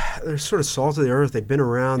 they're sort of salt of the earth. They've been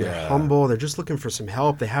around. They're humble. They're just looking for some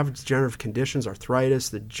help. They have degenerative conditions, arthritis,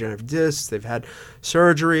 the degenerative discs. They've had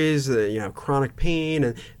surgeries, chronic pain,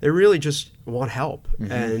 and they really just want help.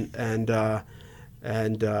 And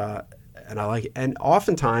I like it. And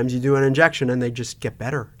oftentimes you do an injection and they just get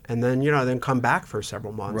better, and then then come back for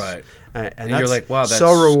several months. Right. And you're like, wow, that's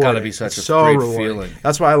so rewarding. Got to be such a great feeling.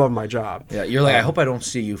 That's why I love my job. Yeah, you're like, I hope I don't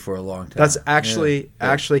see you for a long time. That's actually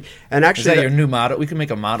is that your new motto? We can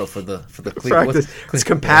make a motto for the Cleveland. It's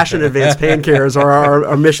compassion, advanced pain care is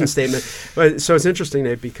our mission statement. But so it's interesting,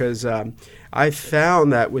 Nate, because I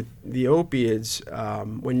found that with the opiates,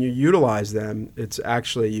 when you utilize them, it's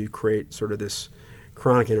actually you create sort of this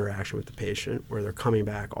chronic interaction with the patient where they're coming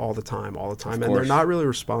back all the time, and they're not really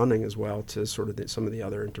responding as well to sort of some of the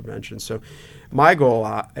other interventions. So my goal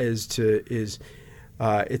it's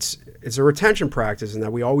a retention practice, in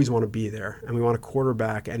that we always want to be there, and we want to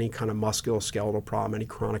quarterback any kind of musculoskeletal problem, any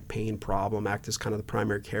chronic pain problem, act as kind of the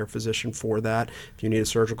primary care physician for that. If you need a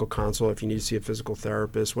surgical consult, if you need to see a physical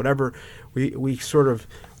therapist, whatever, we sort of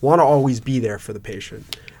want to always be there for the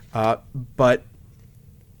patient. But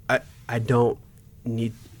I don't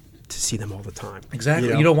need to see them all the time. Exactly.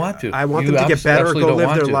 You don't want to. I want them to get better, go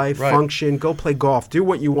live their life, function, go play golf, do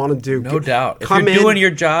what you want to do. No doubt. If you're doing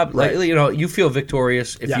your job, you feel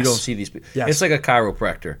victorious if you don't see these people. Yes. It's like a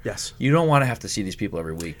chiropractor. Yes. You don't want to have to see these people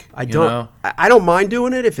every week. I don't mind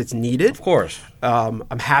doing it if it's needed. Of course.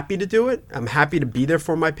 I'm happy to do it. I'm happy to be there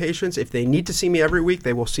for my patients. If they need to see me every week,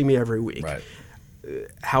 they will see me every week. Right.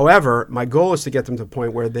 However, my goal is to get them to the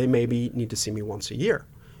point where they maybe need to see me once a year,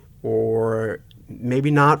 or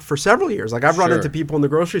maybe not for several years. Like I've run into people in the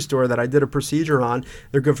grocery store that I did a procedure on.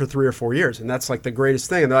 They're good for 3 or 4 years, and that's like the greatest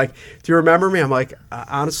thing. And they're like, "Do you remember me?" I'm like,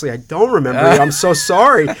 "Honestly, I don't remember you. I'm so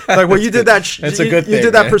sorry." Like, well, you did that. That's a good thing. You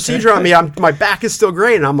did that procedure on me. My back is still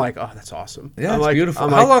great, and I'm like, "Oh, that's awesome." Yeah, it's like, beautiful.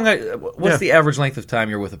 How long? What's the average length of time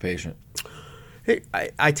you're with a patient? Hey,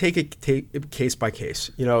 I take it case by case.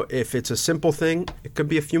 If it's a simple thing, it could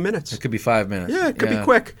be a few minutes. It could be 5 minutes. Yeah, it could be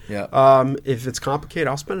quick. Yeah. If it's complicated,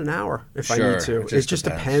 I'll spend an hour if I need to. It just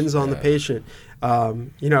depends on the patient.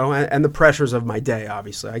 And the pressures of my day,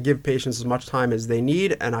 obviously. I give patients as much time as they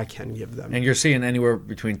need, and I can give them. And you're seeing anywhere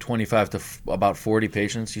between 25 to about 40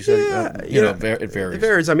 patients, you said? Yeah. It varies. It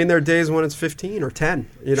varies. I mean, there are days when it's 15 or 10.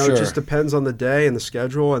 It just depends on the day and the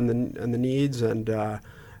schedule and the needs, and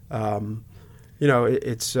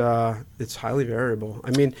it's highly variable. I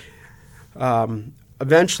mean,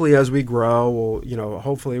 eventually as we grow,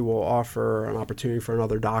 hopefully we'll offer an opportunity for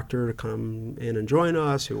another doctor to come in and join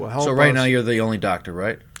us who will help us. So right now you're the only doctor,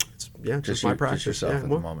 right? Just my practice. Just yourself at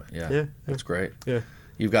the moment. Yeah. That's great. Yeah.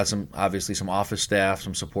 You've got some office staff,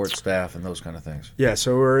 some support staff, and those kind of things. Yeah,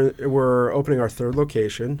 so we're opening our 3rd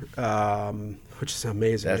location, which is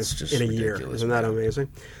amazing. That's just in a ridiculous, year. Isn't that amazing?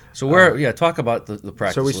 So talk about the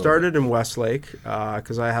practice. So we started in Westlake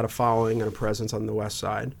because I had a following and a presence on the west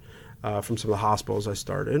side from some of the hospitals I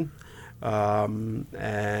started.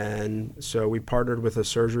 And so we partnered with a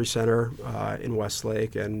surgery center in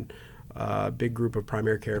Westlake and a big group of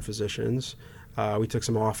primary care physicians. We took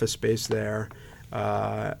some office space there.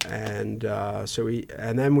 And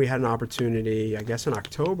then we had an opportunity, I guess in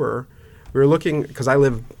October. We were looking, because I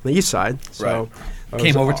live on the east side, so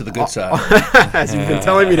came over to the good side, as you've been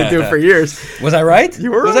telling me to do for years. Was I right?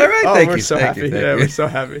 You were. Was I right? Oh, Thank we're you. so Thank happy. you. Yeah, we're so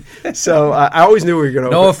happy. So I always knew we were going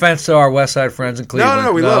to. No offense to our West Side friends in Cleveland.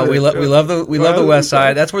 No, we love it. We love the West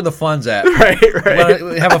Side. That's where the fun's at. Right.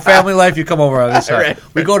 When you have a family life, you come over on this side.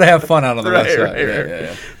 We go to have fun out on the West Side.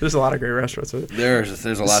 Yeah. There's a lot of great restaurants.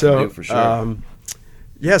 There's a lot to do for sure.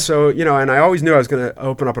 So and I always knew I was going to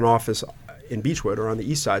open up an office in Beechwood or on the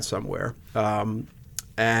east side somewhere.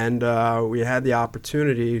 And we had the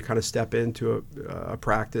opportunity to kind of step into a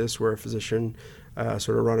practice where a physician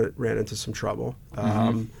sort of ran into some trouble.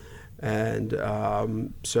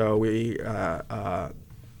 So we have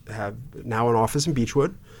now an office in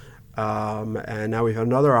Beechwood. And now we have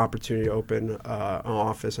another opportunity to open an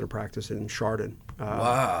office and a practice in Chardon.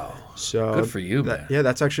 Wow. So good for you, man. Yeah,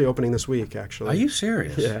 that's actually opening this week, actually. Are you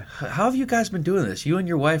serious? Yeah. How have you guys been doing this? You and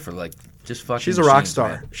your wife are like just fucking She's a rock star.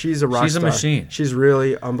 Man. She's a rock star. She's a machine. She's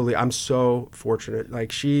really unbelievable. I'm so fortunate.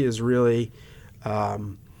 Like, she is really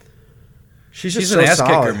She's just an so ass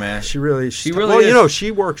solid. kicker, man. She really is. She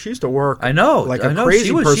used to work. I know. Like I a know.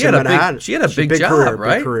 crazy person in Manhattan. She had a big job, career,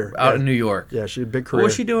 right? Big career. Out in New York. Yeah, she had a big career. What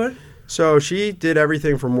was she doing? So she did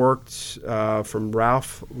everything from from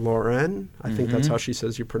Ralph Lauren. I think that's how she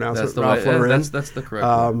says you pronounce it. Ralph Lauren. That's the correct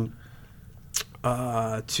one.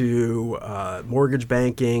 To mortgage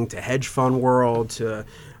banking, to hedge fund world, to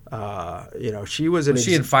she was an. Was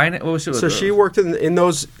she in finance? What was she? So she worked in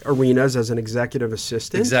those arenas as an executive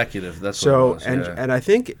assistant. Executive. That's so what it was, and I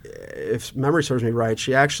think if memory serves me right,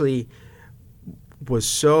 she actually was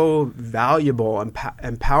so valuable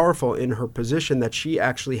and powerful in her position that she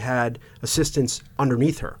actually had assistants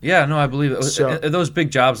underneath her. Yeah, no, I believe it. So, those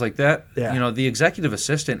big jobs like that, the executive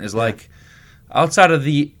assistant is like outside of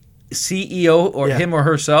the CEO or him or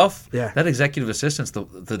herself, that executive assistant's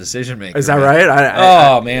the decision maker. Is that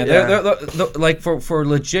right? Man. They're like for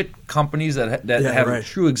legit companies that have a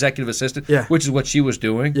true executive assistant, which is what she was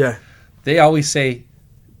doing. Yeah. They always say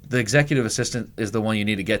the executive assistant is the one you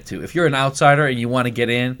need to get to. If you're an outsider and you want to get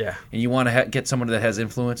in and you want to get someone that has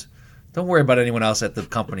influence, don't worry about anyone else at the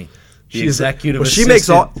company. Executive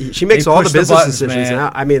assistant. She makes all the business decisions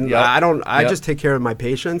now. I mean, Yep. I just take care of my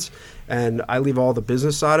patients, and I leave all the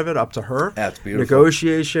business side of it up to her. That's beautiful.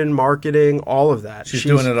 Negotiation, marketing, all of that. She's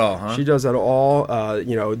doing it all, huh? She does that all.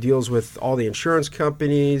 Deals with all the insurance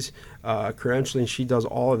companies, credentialing. She does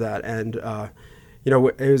all of that, and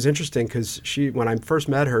it was interesting because when I first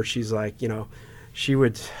met her, she's like, she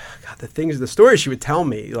would, the stories she would tell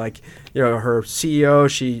me, like, her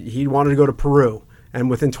CEO, he wanted to go to Peru. And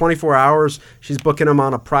within 24 hours, she's booking him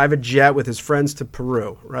on a private jet with his friends to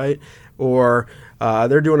Peru, right? Or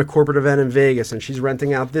they're doing a corporate event in Vegas, and she's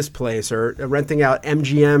renting out this place or renting out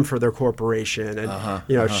MGM for their corporation.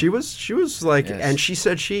 And she was like, and she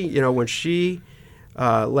said when she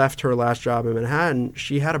left her last job in Manhattan,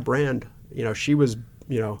 she had a brand. She was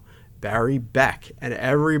Barry Beck, and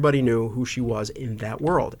everybody knew who she was in that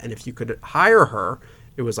world. And if you could hire her,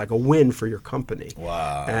 it was like a win for your company.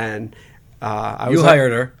 Wow! And you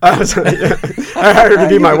hired her. I hired her to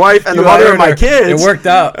be my wife and the mother of my kids. It worked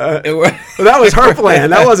out. That was her plan.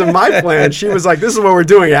 That wasn't my plan. She was like, "This is what we're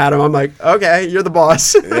doing, Adam." I'm like, "Okay, you're the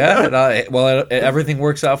boss." Everything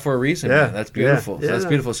works out for a reason. Yeah, man. That's beautiful. That's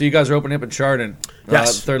beautiful. So you guys are opening up in Chardon,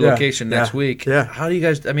 third location next week. Yeah. How do you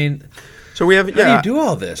guys? I mean, so we have. How do you do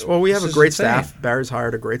all this? Well, we have a great staff. Barry's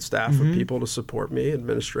hired a great staff of people to support me,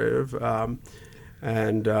 administrative.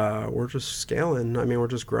 And we're just scaling. I mean, we're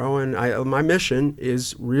just growing. My mission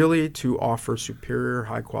is really to offer superior,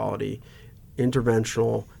 high-quality,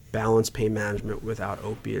 interventional, balanced pain management without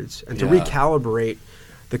opiates, and to recalibrate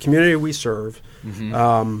the community we serve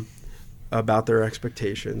about their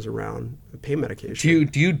expectations around pain medication.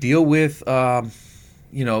 Do you deal with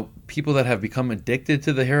people that have become addicted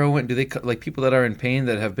to the heroin? Do they like people that are in pain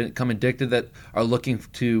that have become addicted that are looking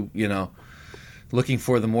for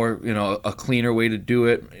the more, a cleaner way to do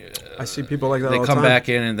it? I see people like that all the time. They come back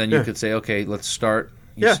in, and then you could say, okay, let's start.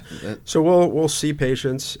 So we'll see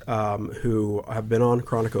patients who have been on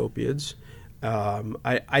chronic opiates. I'm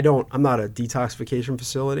not a detoxification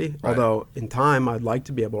facility, although in time I'd like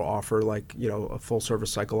to be able to offer a full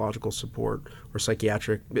service psychological support or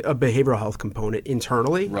psychiatric, a behavioral health component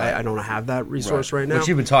internally. Right. I don't have that resource right now. But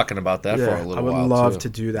you've been talking about that for a little while. I would love to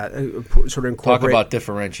do that. Sort of incorporate. Talk about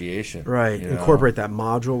differentiation. Right. Incorporate that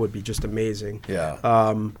module would be just amazing.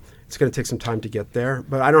 Yeah. It's going to take some time to get there,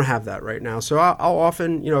 but I don't have that right now. So I'll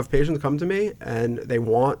often, if patients come to me and they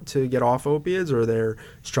want to get off opiates or they're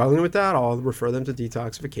struggling with that, I'll refer them to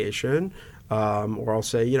detoxification, or I'll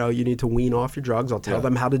say, you need to wean off your drugs. I'll tell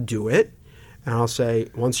them how to do it. And I'll say,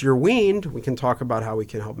 once you're weaned, we can talk about how we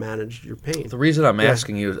can help manage your pain. The reason I'm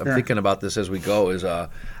asking you, I'm thinking about this as we go, is I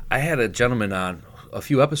had a gentleman on a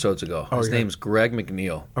few episodes ago. His name's Greg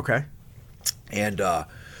McNeil. Okay. And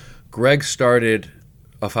Greg started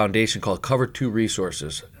a foundation called Cover 2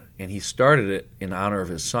 Resources, and he started it in honor of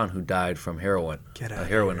his son who died from heroin,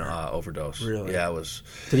 overdose. Really? Yeah, it was.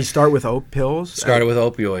 Did he start with pills? Started with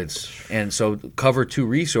opioids, and so Cover 2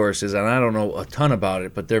 Resources, and I don't know a ton about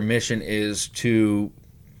it, but their mission is to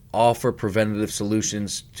offer preventative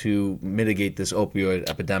solutions to mitigate this opioid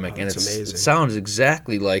epidemic, and amazing. It sounds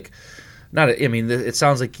exactly like. It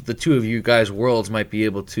sounds like the two of you guys' worlds might be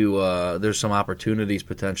able to. There's some opportunities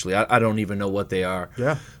potentially. I don't even know what they are.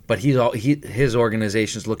 Yeah. But his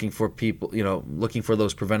organization's looking for people. Looking for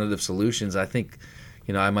those preventative solutions. I think,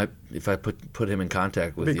 I might if I put him in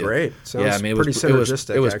contact with you. It'd be great. Sounds it pretty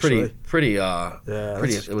synergistic. It was actually. pretty. Yeah.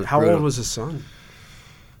 It was how brutal. old was his son?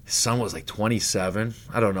 His son was like 27.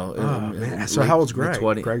 I don't know. Oh, man. So how old's Greg?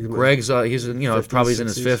 Greg's he's 50s, probably in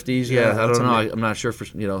his 50s. Yeah, I don't know. I'm not sure for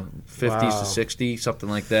 50s to 60, something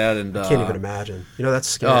like that. And I can't even imagine. That's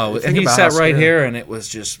scary. Oh, and he sat right here, and it was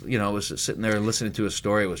just it was just sitting there listening to his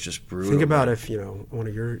story. It was just brutal. Think about if one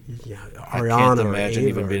of your Ariana, I can't imagine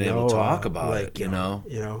even being able to talk about it.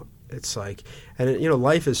 It's like, and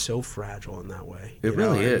life is so fragile in that way. It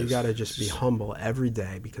really is. You got to just be humble every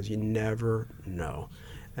day because you never know.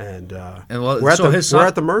 And well, we're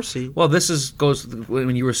at the mercy. Well, goes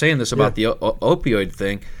when you were saying this about the opioid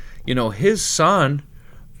thing. His son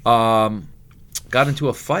got into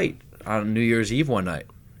a fight on New Year's Eve one night,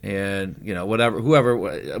 and whoever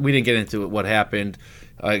we didn't get into what happened.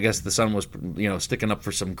 I guess the son was, sticking up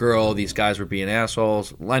for some girl. These guys were being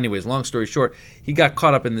assholes. Well, anyways, long story short, he got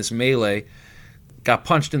caught up in this melee, got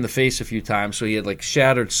punched in the face a few times, so he had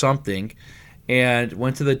shattered something, and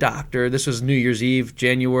went to the doctor. This was New Year's Eve,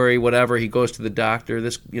 January, whatever. He goes to the doctor.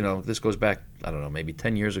 This goes back, I don't know, maybe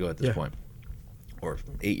 10 years ago at this point, or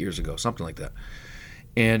 8 years ago, something like that.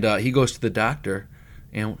 And he goes to the doctor.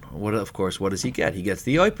 And what does he get? He gets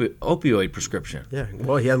the opioid prescription. Yeah,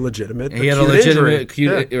 well, he had a legitimate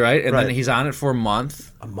acute, right? And then he's on it for a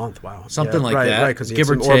month. A month, wow. Something like that. Right, because he had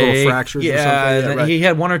some orbital fractures or something. And then he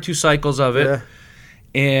had 1 or 2 cycles of it. Yeah.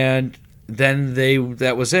 And then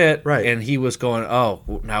that was it. Right. And he was going, oh,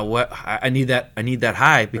 now what? I need that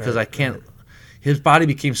high because I can't. Right. His body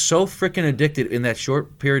became so freaking addicted in that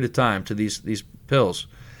short period of time to these pills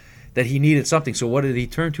that he needed something. So what did he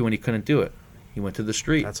turn to when he couldn't do it? He went to the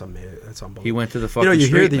street. That's amazing. That's unbelievable. He went to the fucking street.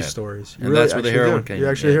 You hear these stories. And that's where the heroin came. You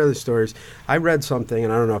actually hear these stories. I read something,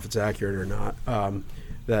 and I don't know if it's accurate or not,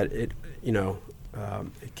 that it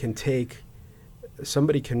can take,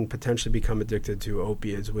 somebody can potentially become addicted to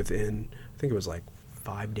opiates within, I think it was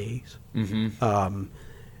 5 days. Mm-hmm.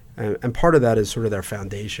 And part of that is sort of their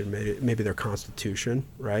foundation, maybe their constitution,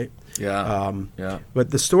 right? Yeah.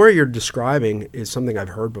 But the story you're describing is something I've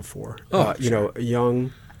heard before. Sure. A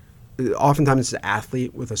young, oftentimes it's an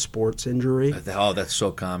athlete with a sports injury. Oh, that's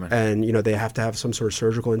so common. And, they have to have some sort of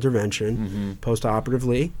surgical intervention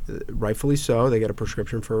post-operatively, rightfully so. They get a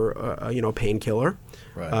prescription for, a painkiller.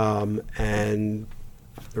 Right. And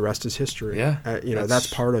the rest is history. Yeah.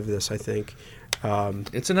 That's part of this, I think.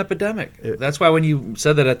 It's an epidemic. That's why when you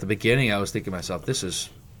said that at the beginning, I was thinking to myself, this is...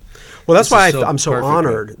 Well, that's why I'm so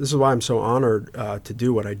honored. This is why I'm so honored to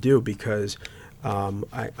do what I do, because I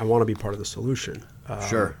want to be part of the solution.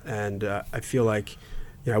 Sure. And I feel like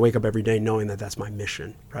I wake up every day knowing that that's my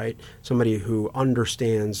mission, right? Somebody who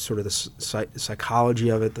understands sort of the psychology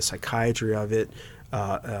of it, the psychiatry of it,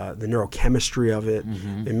 the neurochemistry of it,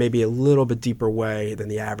 in maybe a little bit deeper way than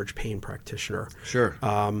the average pain practitioner. Sure.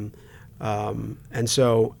 And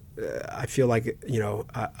so I feel like,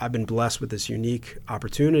 I've been blessed with this unique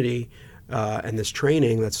opportunity and this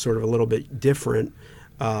training that's sort of a little bit different.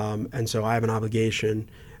 And so I have an obligation,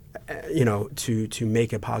 to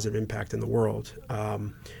make a positive impact in the world.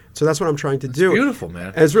 So that's what I'm trying to do. Beautiful, man.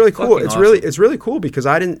 And it's really cool. It's awesome. really cool because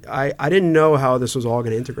I didn't know how this was all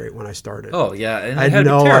going to integrate when I started. Oh yeah, and I had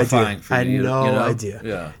no idea. I had no idea.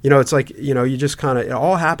 Yeah. It's like you just kind of, it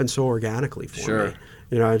all happened so organically for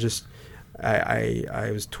me.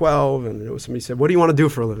 I was 12 and somebody said, "What do you want to do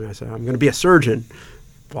for a living?" I said, "I'm going to be a surgeon."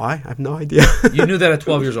 Why? I have no idea. You knew that at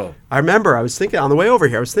 12 years old? I remember. I was thinking on the way over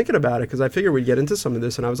here. I was thinking about it because I figured we'd get into some of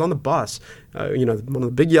this. And I was on the bus, one of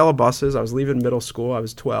the big yellow buses. I was leaving middle school. I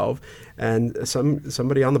was 12, and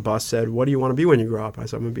somebody on the bus said, "What do you want to be when you grow up?" I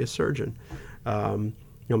said, "I'm going to be a surgeon." And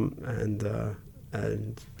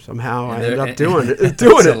somehow I ended up doing it.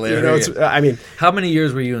 Hilarious. How many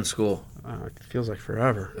years were you in school? It feels like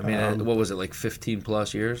forever. What was it, like 15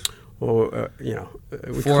 plus years? Well,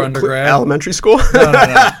 4 undergrad? Elementary school?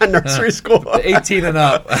 No. Nursery school? 18 and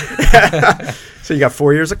up. So you got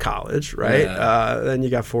 4 years of college, right? Yeah. Then you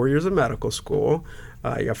got 4 years of medical school.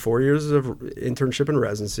 You got 4 years of internship and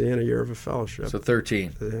residency and a year of a fellowship. So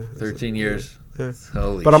 13. 13 years. Yeah.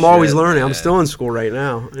 Holy but I'm shit, always learning. Man. I'm still in school right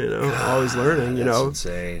now. Always learning. That's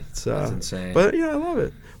insane. That's insane. But I love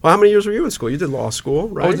it. Well, how many years were you in school? You did law school,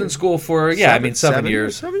 right? I was in school for 7 years. 7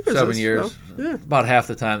 years. 7 years. Yeah. About half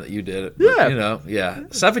the time that you did it. Yeah.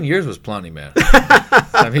 But, 7 years was plenty, man.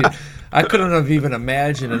 I couldn't have even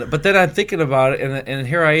imagined it. But then I'm thinking about it, and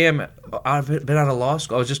here I am. I've been out of law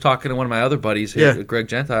school. I was just talking to one of my other buddies here, Greg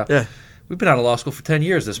Gentile. Yeah. We've been out of law school for 10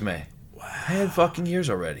 years this May. Wow. 10 fucking years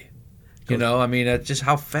already. That's just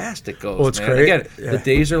how fast it goes. Well, it's man. great. Again, the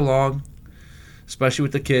days are long. especially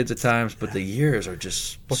with the kids at times. But the years are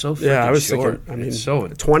just so freaking Yeah, I was short. thinking. I mean, It's so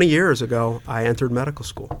 20 years ago, I entered medical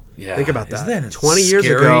school. Yeah. Think about Isn't that. that 20 years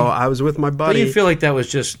scary? ago, I was with my But buddy, you feel like that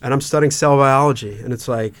was just and I'm studying cell biology, and it's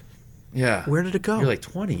like, yeah. where did it go? You're like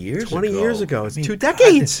 20 years 20 ago. years ago. It's 2 God,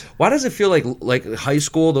 decades. why does it feel like high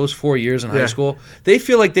school, those 4 years in high Yeah. school, they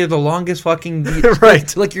feel like they're the longest fucking...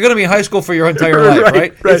 Right. Like you're going to be in high school for your entire life, right?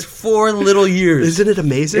 Right. It's 4 little years. Isn't it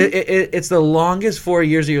amazing? It's the longest 4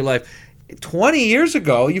 years of your life. 20 years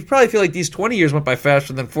ago, you probably feel like these 20 years went by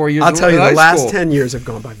faster than 4 years I'll tell you, in the high last school. 10 years have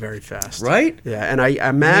gone by very fast. Right? Yeah, and I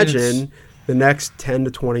imagine the next 10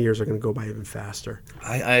 to 20 years are going to go by even faster.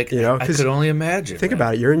 I know, 'cause could only imagine. Think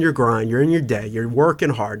about it. You're in your grind. You're in your day. You're working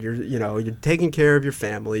hard. You're taking care of your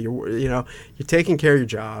family. You're taking care of your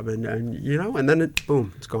job, and then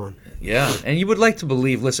boom, it's gone. Yeah, and you would like to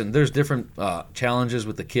believe. Listen, there's different challenges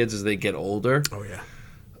with the kids as they get older. Oh yeah.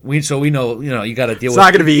 We know you got to deal with. It's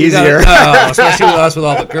not going to be easier. Especially with us with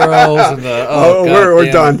all the girls and the.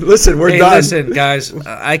 We're done. Listen, we're done. Listen, guys,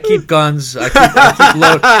 I keep guns. I keep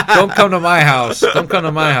load. Don't come to my house. Don't come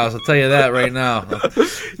to my house. I'll tell you that right now.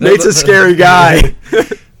 Nate's a scary guy.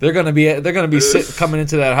 They're gonna be coming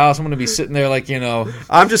into that house. I'm gonna be sitting there like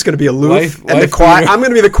I'm just gonna be aloof and the wife quiet. beater. I'm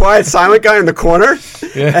gonna be the quiet, silent guy in the corner,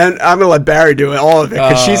 Yeah. and I'm gonna let Barry do it, all of it,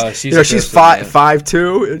 because she's a she's pistol, man.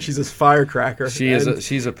 5'2", and she's a firecracker. She's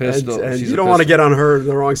a pistol. and She's you a don't want to pistol. get on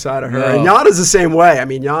the wrong side of her. No. And Yana's the same way. I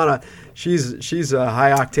mean, Yana, she's a high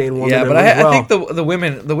octane woman. Yeah, but as well. I think the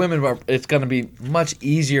women are. It's going to be much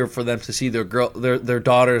easier for them to see their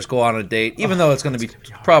daughters go on a date, even though it's going to be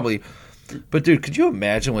probably. But dude, could you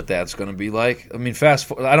imagine what that's going to be like? I mean, fast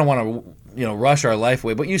forward. I don't want to rush our life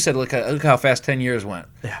away, but you said look how fast 10 years went.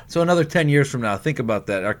 Yeah. So another 10 years from now, think about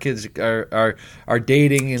that. Our kids are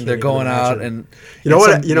dating and they're going out and you know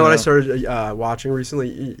what I started watching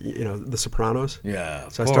recently. The Sopranos. Yeah.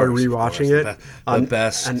 So I started rewatching it. The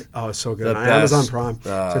best. And it's so good The on best. Amazon Prime.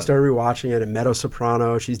 So I started rewatching it, and Meadow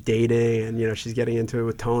Soprano, she's dating, and she's getting into it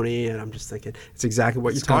with Tony, and I'm just thinking it's exactly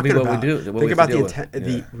what you're gonna talking be what about. we do. What we Think have about to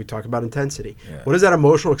deal with. we talk about intensity. Yeah. What is that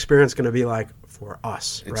emotional experience going to be like for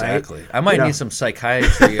us? Exactly. Right? I might need some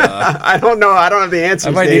psychiatry. I don't know. I don't have the answers.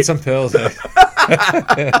 I might Nate. need some pills.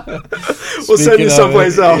 We'll send you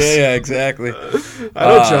someplace else. Yeah, exactly. I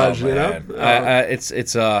don't judge. Man.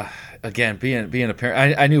 It's again being a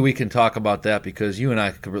parent. I knew we can talk about that because you and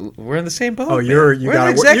I we're in the same boat. Oh, man. you We're got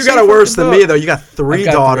in the exact it same worse fucking than me boat. though. You got 3 I've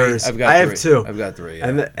got daughters. 3. I have 2. I've got 3.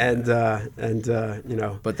 Yeah.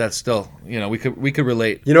 And But that's still we could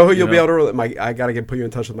relate. You know who you'll be able to relate? I got to put you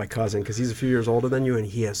in touch with my cousin because he's a few years older than you, and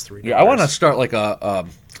he has 3 daughters. Yeah, I want to start like a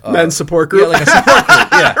men's support group. Yeah, like a support group.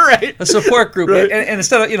 Yeah, Right. A support group. Right. And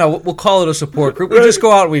instead of we'll call it a support group. We just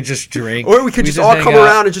go out and we just drink. Or we could just all hang come out.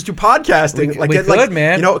 around and just do podcasting. We could,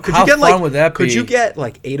 man. Could How you get fun would that Could be? you get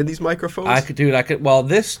like 8 of these microphones? I could. Well,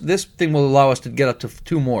 this thing will allow us to get up to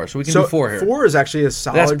 2 more, so we can do 4 here. 4 is actually a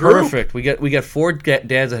solid That's group. perfect. We get 4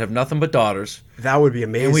 dads that have nothing but daughters, That would be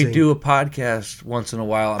amazing. and we do a podcast once in a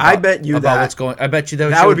while. I bet you about that- what's going. I bet you that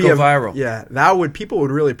That show would would be go viral. Yeah, people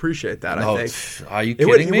would really appreciate that. Oh, I think. are you It kidding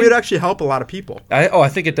would, me? it would actually help a lot of people. I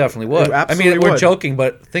think it definitely would. It I absolutely mean, we're would. joking,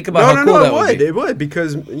 but think about how cool that would be. It would,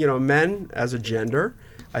 because men as a gender,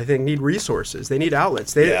 I think, need resources. They need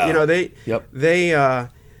outlets. They Yep.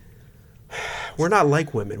 We're not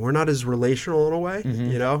like women. We're not as relational in a way,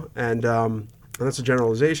 Mm-hmm. and that's a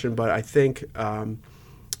generalization, but I think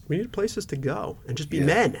we need places to go and just be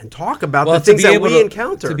men and talk about the things that we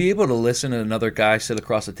encounter. To be able to listen to another guy sit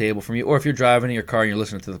across the table from you, or if you're driving in your car and you're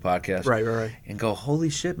listening to the podcast, right. and go, "Holy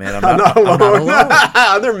shit, man! I'm not alone.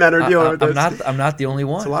 Other men are dealing with this. I'm not the only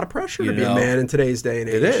one." It's a lot of pressure to be a man in today's day and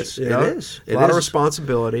age. It is. It is. A lot of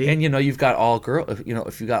responsibility. And you've got all girls.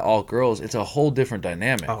 If you've got all girls, it's a whole different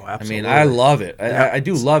dynamic. Oh, absolutely. I mean, I love it. I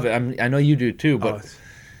do love it. I know you do too, but.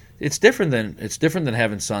 It's different than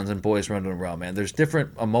having sons and boys running around, man. There's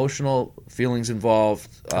different emotional feelings involved.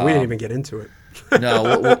 We didn't even get into it.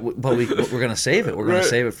 No, but we're going to save it. We're going to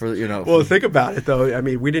save it for Well, think about it though. I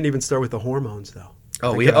mean, we didn't even start with the hormones though.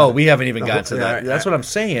 We haven't even gotten to that. That's what I'm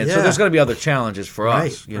saying. Yeah. So there's going to be other challenges for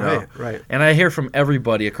us, Right. And I hear from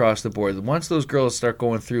everybody across the board that once those girls start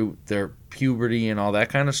going through their puberty and all that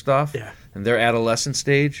kind of stuff, and their adolescent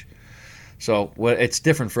stage. So it's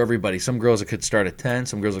different for everybody. Some girls it could start at 10,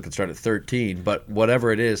 some girls it could start at 13, but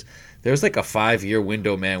whatever it is, there's like a 5-year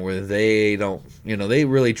window, man, where they don't, they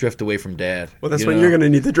really drift away from dad. Well, that's when you're going to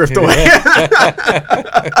need to drift away.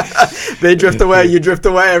 They drift away, you drift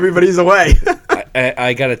away, everybody's away.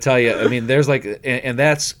 I got to tell you, I mean, there's like, and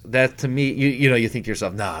that to me, you think to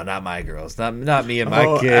yourself, no, not my girls, not me and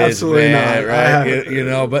my kids, absolutely man,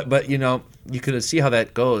 not. right? But you could see how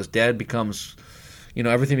that goes. Dad becomes.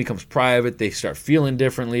 everything becomes private. They start feeling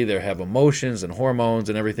differently. They have emotions and hormones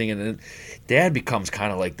and everything. And then dad becomes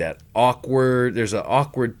kind of like that awkward. There's an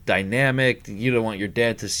awkward dynamic. You don't want your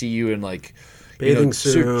dad to see you in like bathing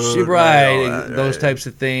suit, right? Those types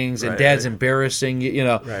of things. And dad's right. embarrassing you,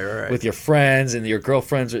 right. with your friends and your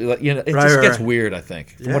girlfriends. It just gets weird, I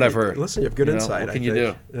think, from what I've heard. Listen, you have good insight. What can you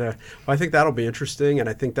do? Yeah. Well, I think that'll be interesting, and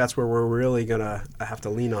I think that's where we're really going to have to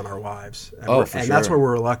lean on our wives. And for sure. That's where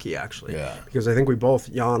we're lucky, actually. Yeah. Because I think we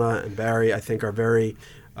both, Yana and Barry, I think are very...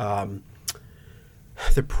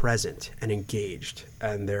 they're present and engaged,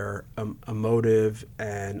 and they're emotive,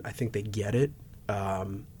 and I think they get it.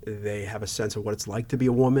 They have a sense of what it's like to be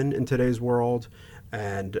a woman in today's world,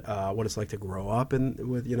 and what it's like to grow up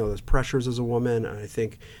with those pressures as a woman. And I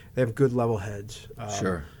think they have good level heads.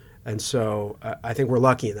 Sure. And so I think we're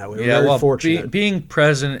lucky in that way. We're very fortunate. Being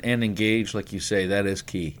present and engaged, like you say, that is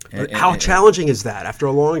key. How challenging is that after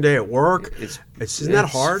a long day at work? Isn't that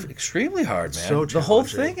hard? Extremely hard, man. So the whole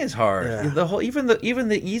thing is hard. Yeah. The whole even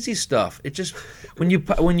the easy stuff. It just when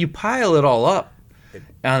you pile it all up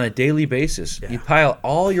on a daily basis, you pile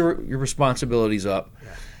all your responsibilities up,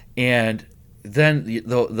 and then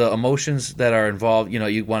the emotions that are involved.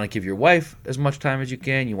 You want to give your wife as much time as you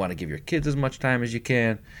can. You want to give your kids as much time as you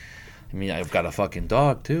can. I mean, I've got a fucking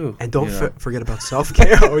dog too. And don't forget about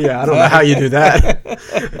self-care. Oh yeah, I don't know how you do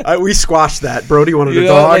that. We squashed that. Brody wanted a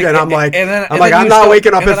dog, and I'm like, I'm not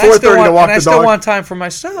waking up at 4:30 to walk the dog. I still want time for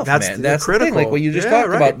myself, man. That's critical. The thing, like what you just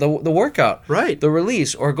talked about, the workout, right? The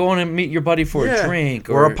release, or going and meet your buddy for a drink,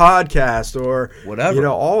 or a podcast, or whatever.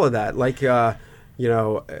 All of that. Like, I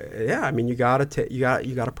mean, you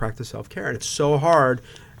gotta practice self-care, and it's so hard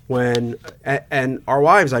when, and our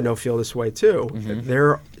wives, I know, feel this way too.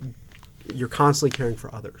 Mm-hmm. You're constantly caring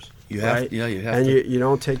for others. You have, right? you have, and to, you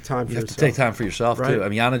don't take time for yourself. You have to take time for yourself too. I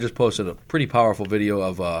mean, Yana just posted a pretty powerful video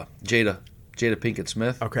of Jada Pinkett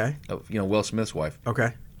Smith. Okay. Will Smith's wife.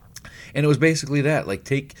 Okay. And it was basically that, like,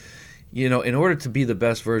 in order to be the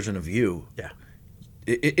best version of you. Yeah.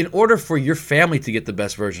 In order for your family to get the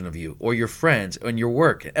best version of you, or your friends, and your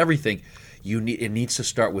work, and everything, it needs to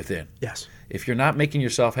start within. Yes. If you're not making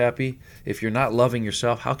yourself happy, if you're not loving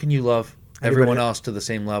yourself, how can you love everyone else to the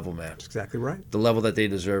same level, man? That's exactly right. The level that they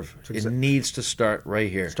deserve. It needs to start right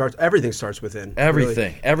here. Everything starts within.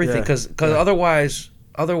 Everything. Really. Everything. Because otherwise,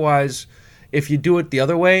 if you do it the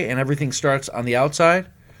other way and everything starts on the outside,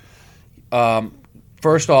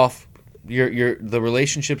 first off, the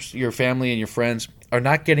relationships, your family and your friends are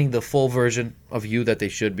not getting the full version of you that they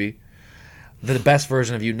should be. The best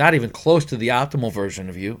version of you, not even close to the optimal version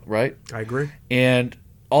of you, right? I agree. And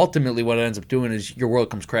ultimately what it ends up doing is your world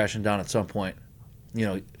comes crashing down at some point,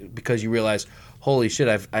 because you realize, holy shit,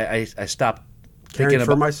 I stopped caring thinking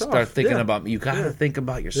for about myself. Start thinking about me. You got to think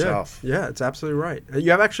about yourself. Yeah, it's absolutely right.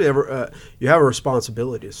 You have a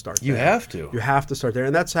responsibility to start there. You have to. You have to start there,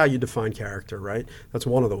 and that's how you define character, right? That's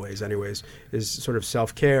one of the ways, anyways, is sort of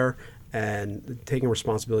self-care and taking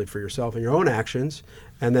responsibility for yourself and your own actions,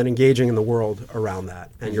 and then engaging in the world around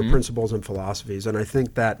that and your principles and philosophies. And I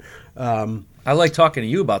think that I like talking to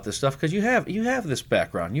you about this stuff because you have this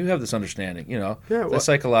background, you have this understanding, the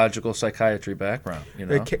psychological psychiatry background.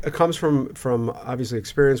 It comes from obviously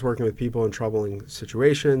experience working with people in troubling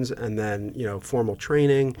situations, and then formal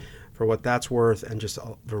training for what that's worth, and just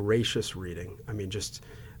voracious reading. I mean, just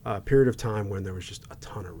a period of time when there was just a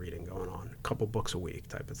ton of reading going on, a couple books a week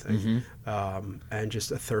type of thing, and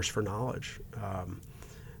just a thirst for knowledge.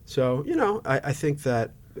 So, I think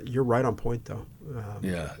that you're right on point, though.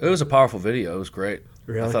 Yeah, it was a powerful video. It was great.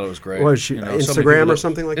 Really? I thought it was great. Was she Instagram or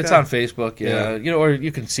something like that? It's on Facebook, yeah. Or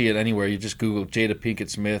you can see it anywhere. You just Google Jada Pinkett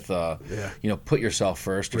Smith, put yourself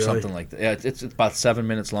first or something like that. Yeah, it's about 7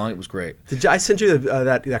 minutes long. It was great. Did I send you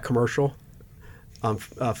that commercial?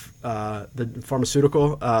 The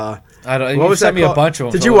pharmaceutical. I don't. What was sent me a bunch of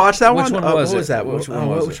them. Did you watch that one? Which one was it? What was that?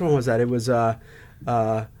 Which one was it? It was.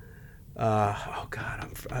 Oh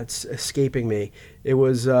God, it's escaping me. It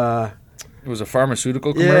was. It was a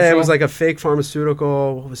pharmaceutical commercial. Yeah, it was like a fake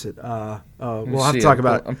pharmaceutical. What was it? We'll have to talk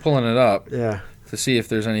about it. I'm pulling it up. Yeah. To see if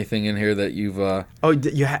there's anything in here that you've. Yeah. No, It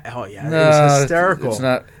was hysterical. It's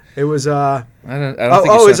not. It was I don't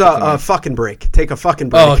think it's a fucking break. Take a fucking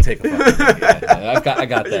break. Oh, take a fucking break. Yeah. I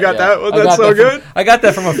got that. You got that? Well, that's so good. I got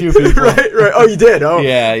that from a few people. right. Oh, you did. Oh,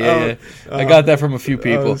 yeah. I got that from a few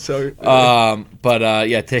people. Take a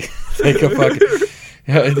fucking.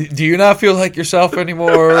 Do you not feel like yourself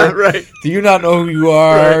anymore? Right. Do you not know who you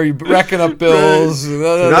are? Right. You're racking up bills. Right.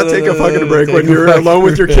 Do not take a fucking break when you're alone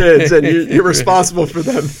with your kids and you're responsible for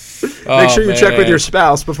them. Make sure you check with man. your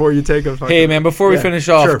spouse before you take a fucking... Hey, man, before we Yeah, finish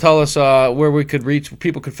off, sure. tell us where we could reach,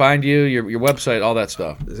 people could find you, your website, all that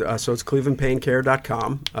stuff. So it's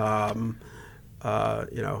clevelandpaincare.com.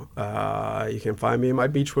 You can find me in my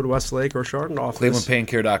Beechwood, Westlake, or Chardon office.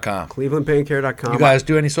 ClevelandPainCare.com. ClevelandPainCare.com. You guys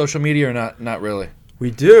do any social media or not? Not really. We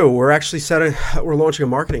do. We're actually we're launching a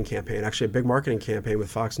marketing campaign, actually a big marketing campaign with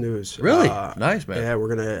Fox News. Really? Nice, man. Yeah,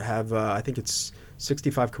 we're going to have, I think it's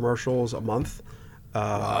 65 commercials a month.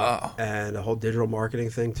 Wow. And a whole digital marketing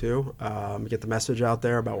thing too. Get the message out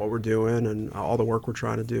there about what we're doing and all the work we're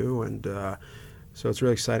trying to do. And so it's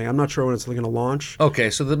really exciting. I'm not sure when it's going to launch. Okay,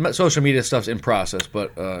 so the social media stuff's in process,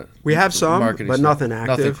 but We have some, marketing but stuff, nothing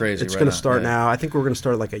active. nothing crazy. It's right going to now. start Yeah. now. I think we're going to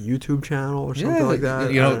start like a YouTube channel or something like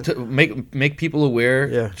that. You know, to make people aware,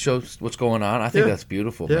 Yeah. show what's going on. I think Yeah. that's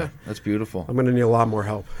beautiful. Yeah. Man. That's beautiful. I'm going to need a lot more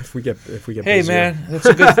help if we get Hey, busier. man,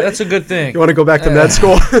 that's a good thing. You want to go back to med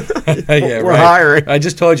school? Yeah, We're right. hiring. I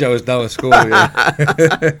just told you I was done with school.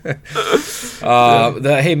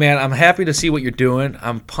 Hey, man, I'm happy to see what you're doing.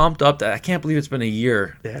 I'm pumped up. I can't believe it's been a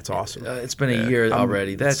year. Yeah, it's awesome. It's been a year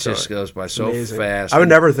already. That just goes by so amazing. fast. I would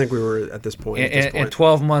never think we were at this point. And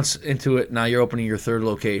 12 months into it, now you're opening your third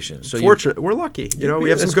location. So Fortunate. We're lucky. You know, we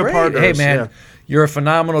have some That's good great. partners. Hey, man, Yeah. you're a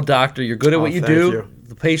phenomenal doctor. You're good at what you thank do. you.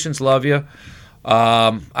 The patients love you.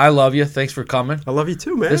 I love you. Thanks for coming. I love you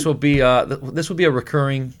too, man. This will be a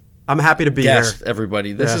recurring I'm happy to be guest, here.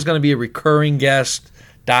 everybody. This Yeah. is going to be a recurring guest,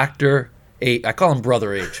 Dr. H. I call him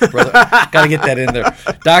Brother H. Got to get that in there.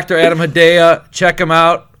 Dr. Adam Hedaya. Check him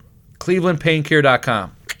out.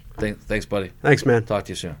 ClevelandPainCare.com. Thanks, buddy. Thanks, man. Talk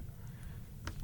to you soon.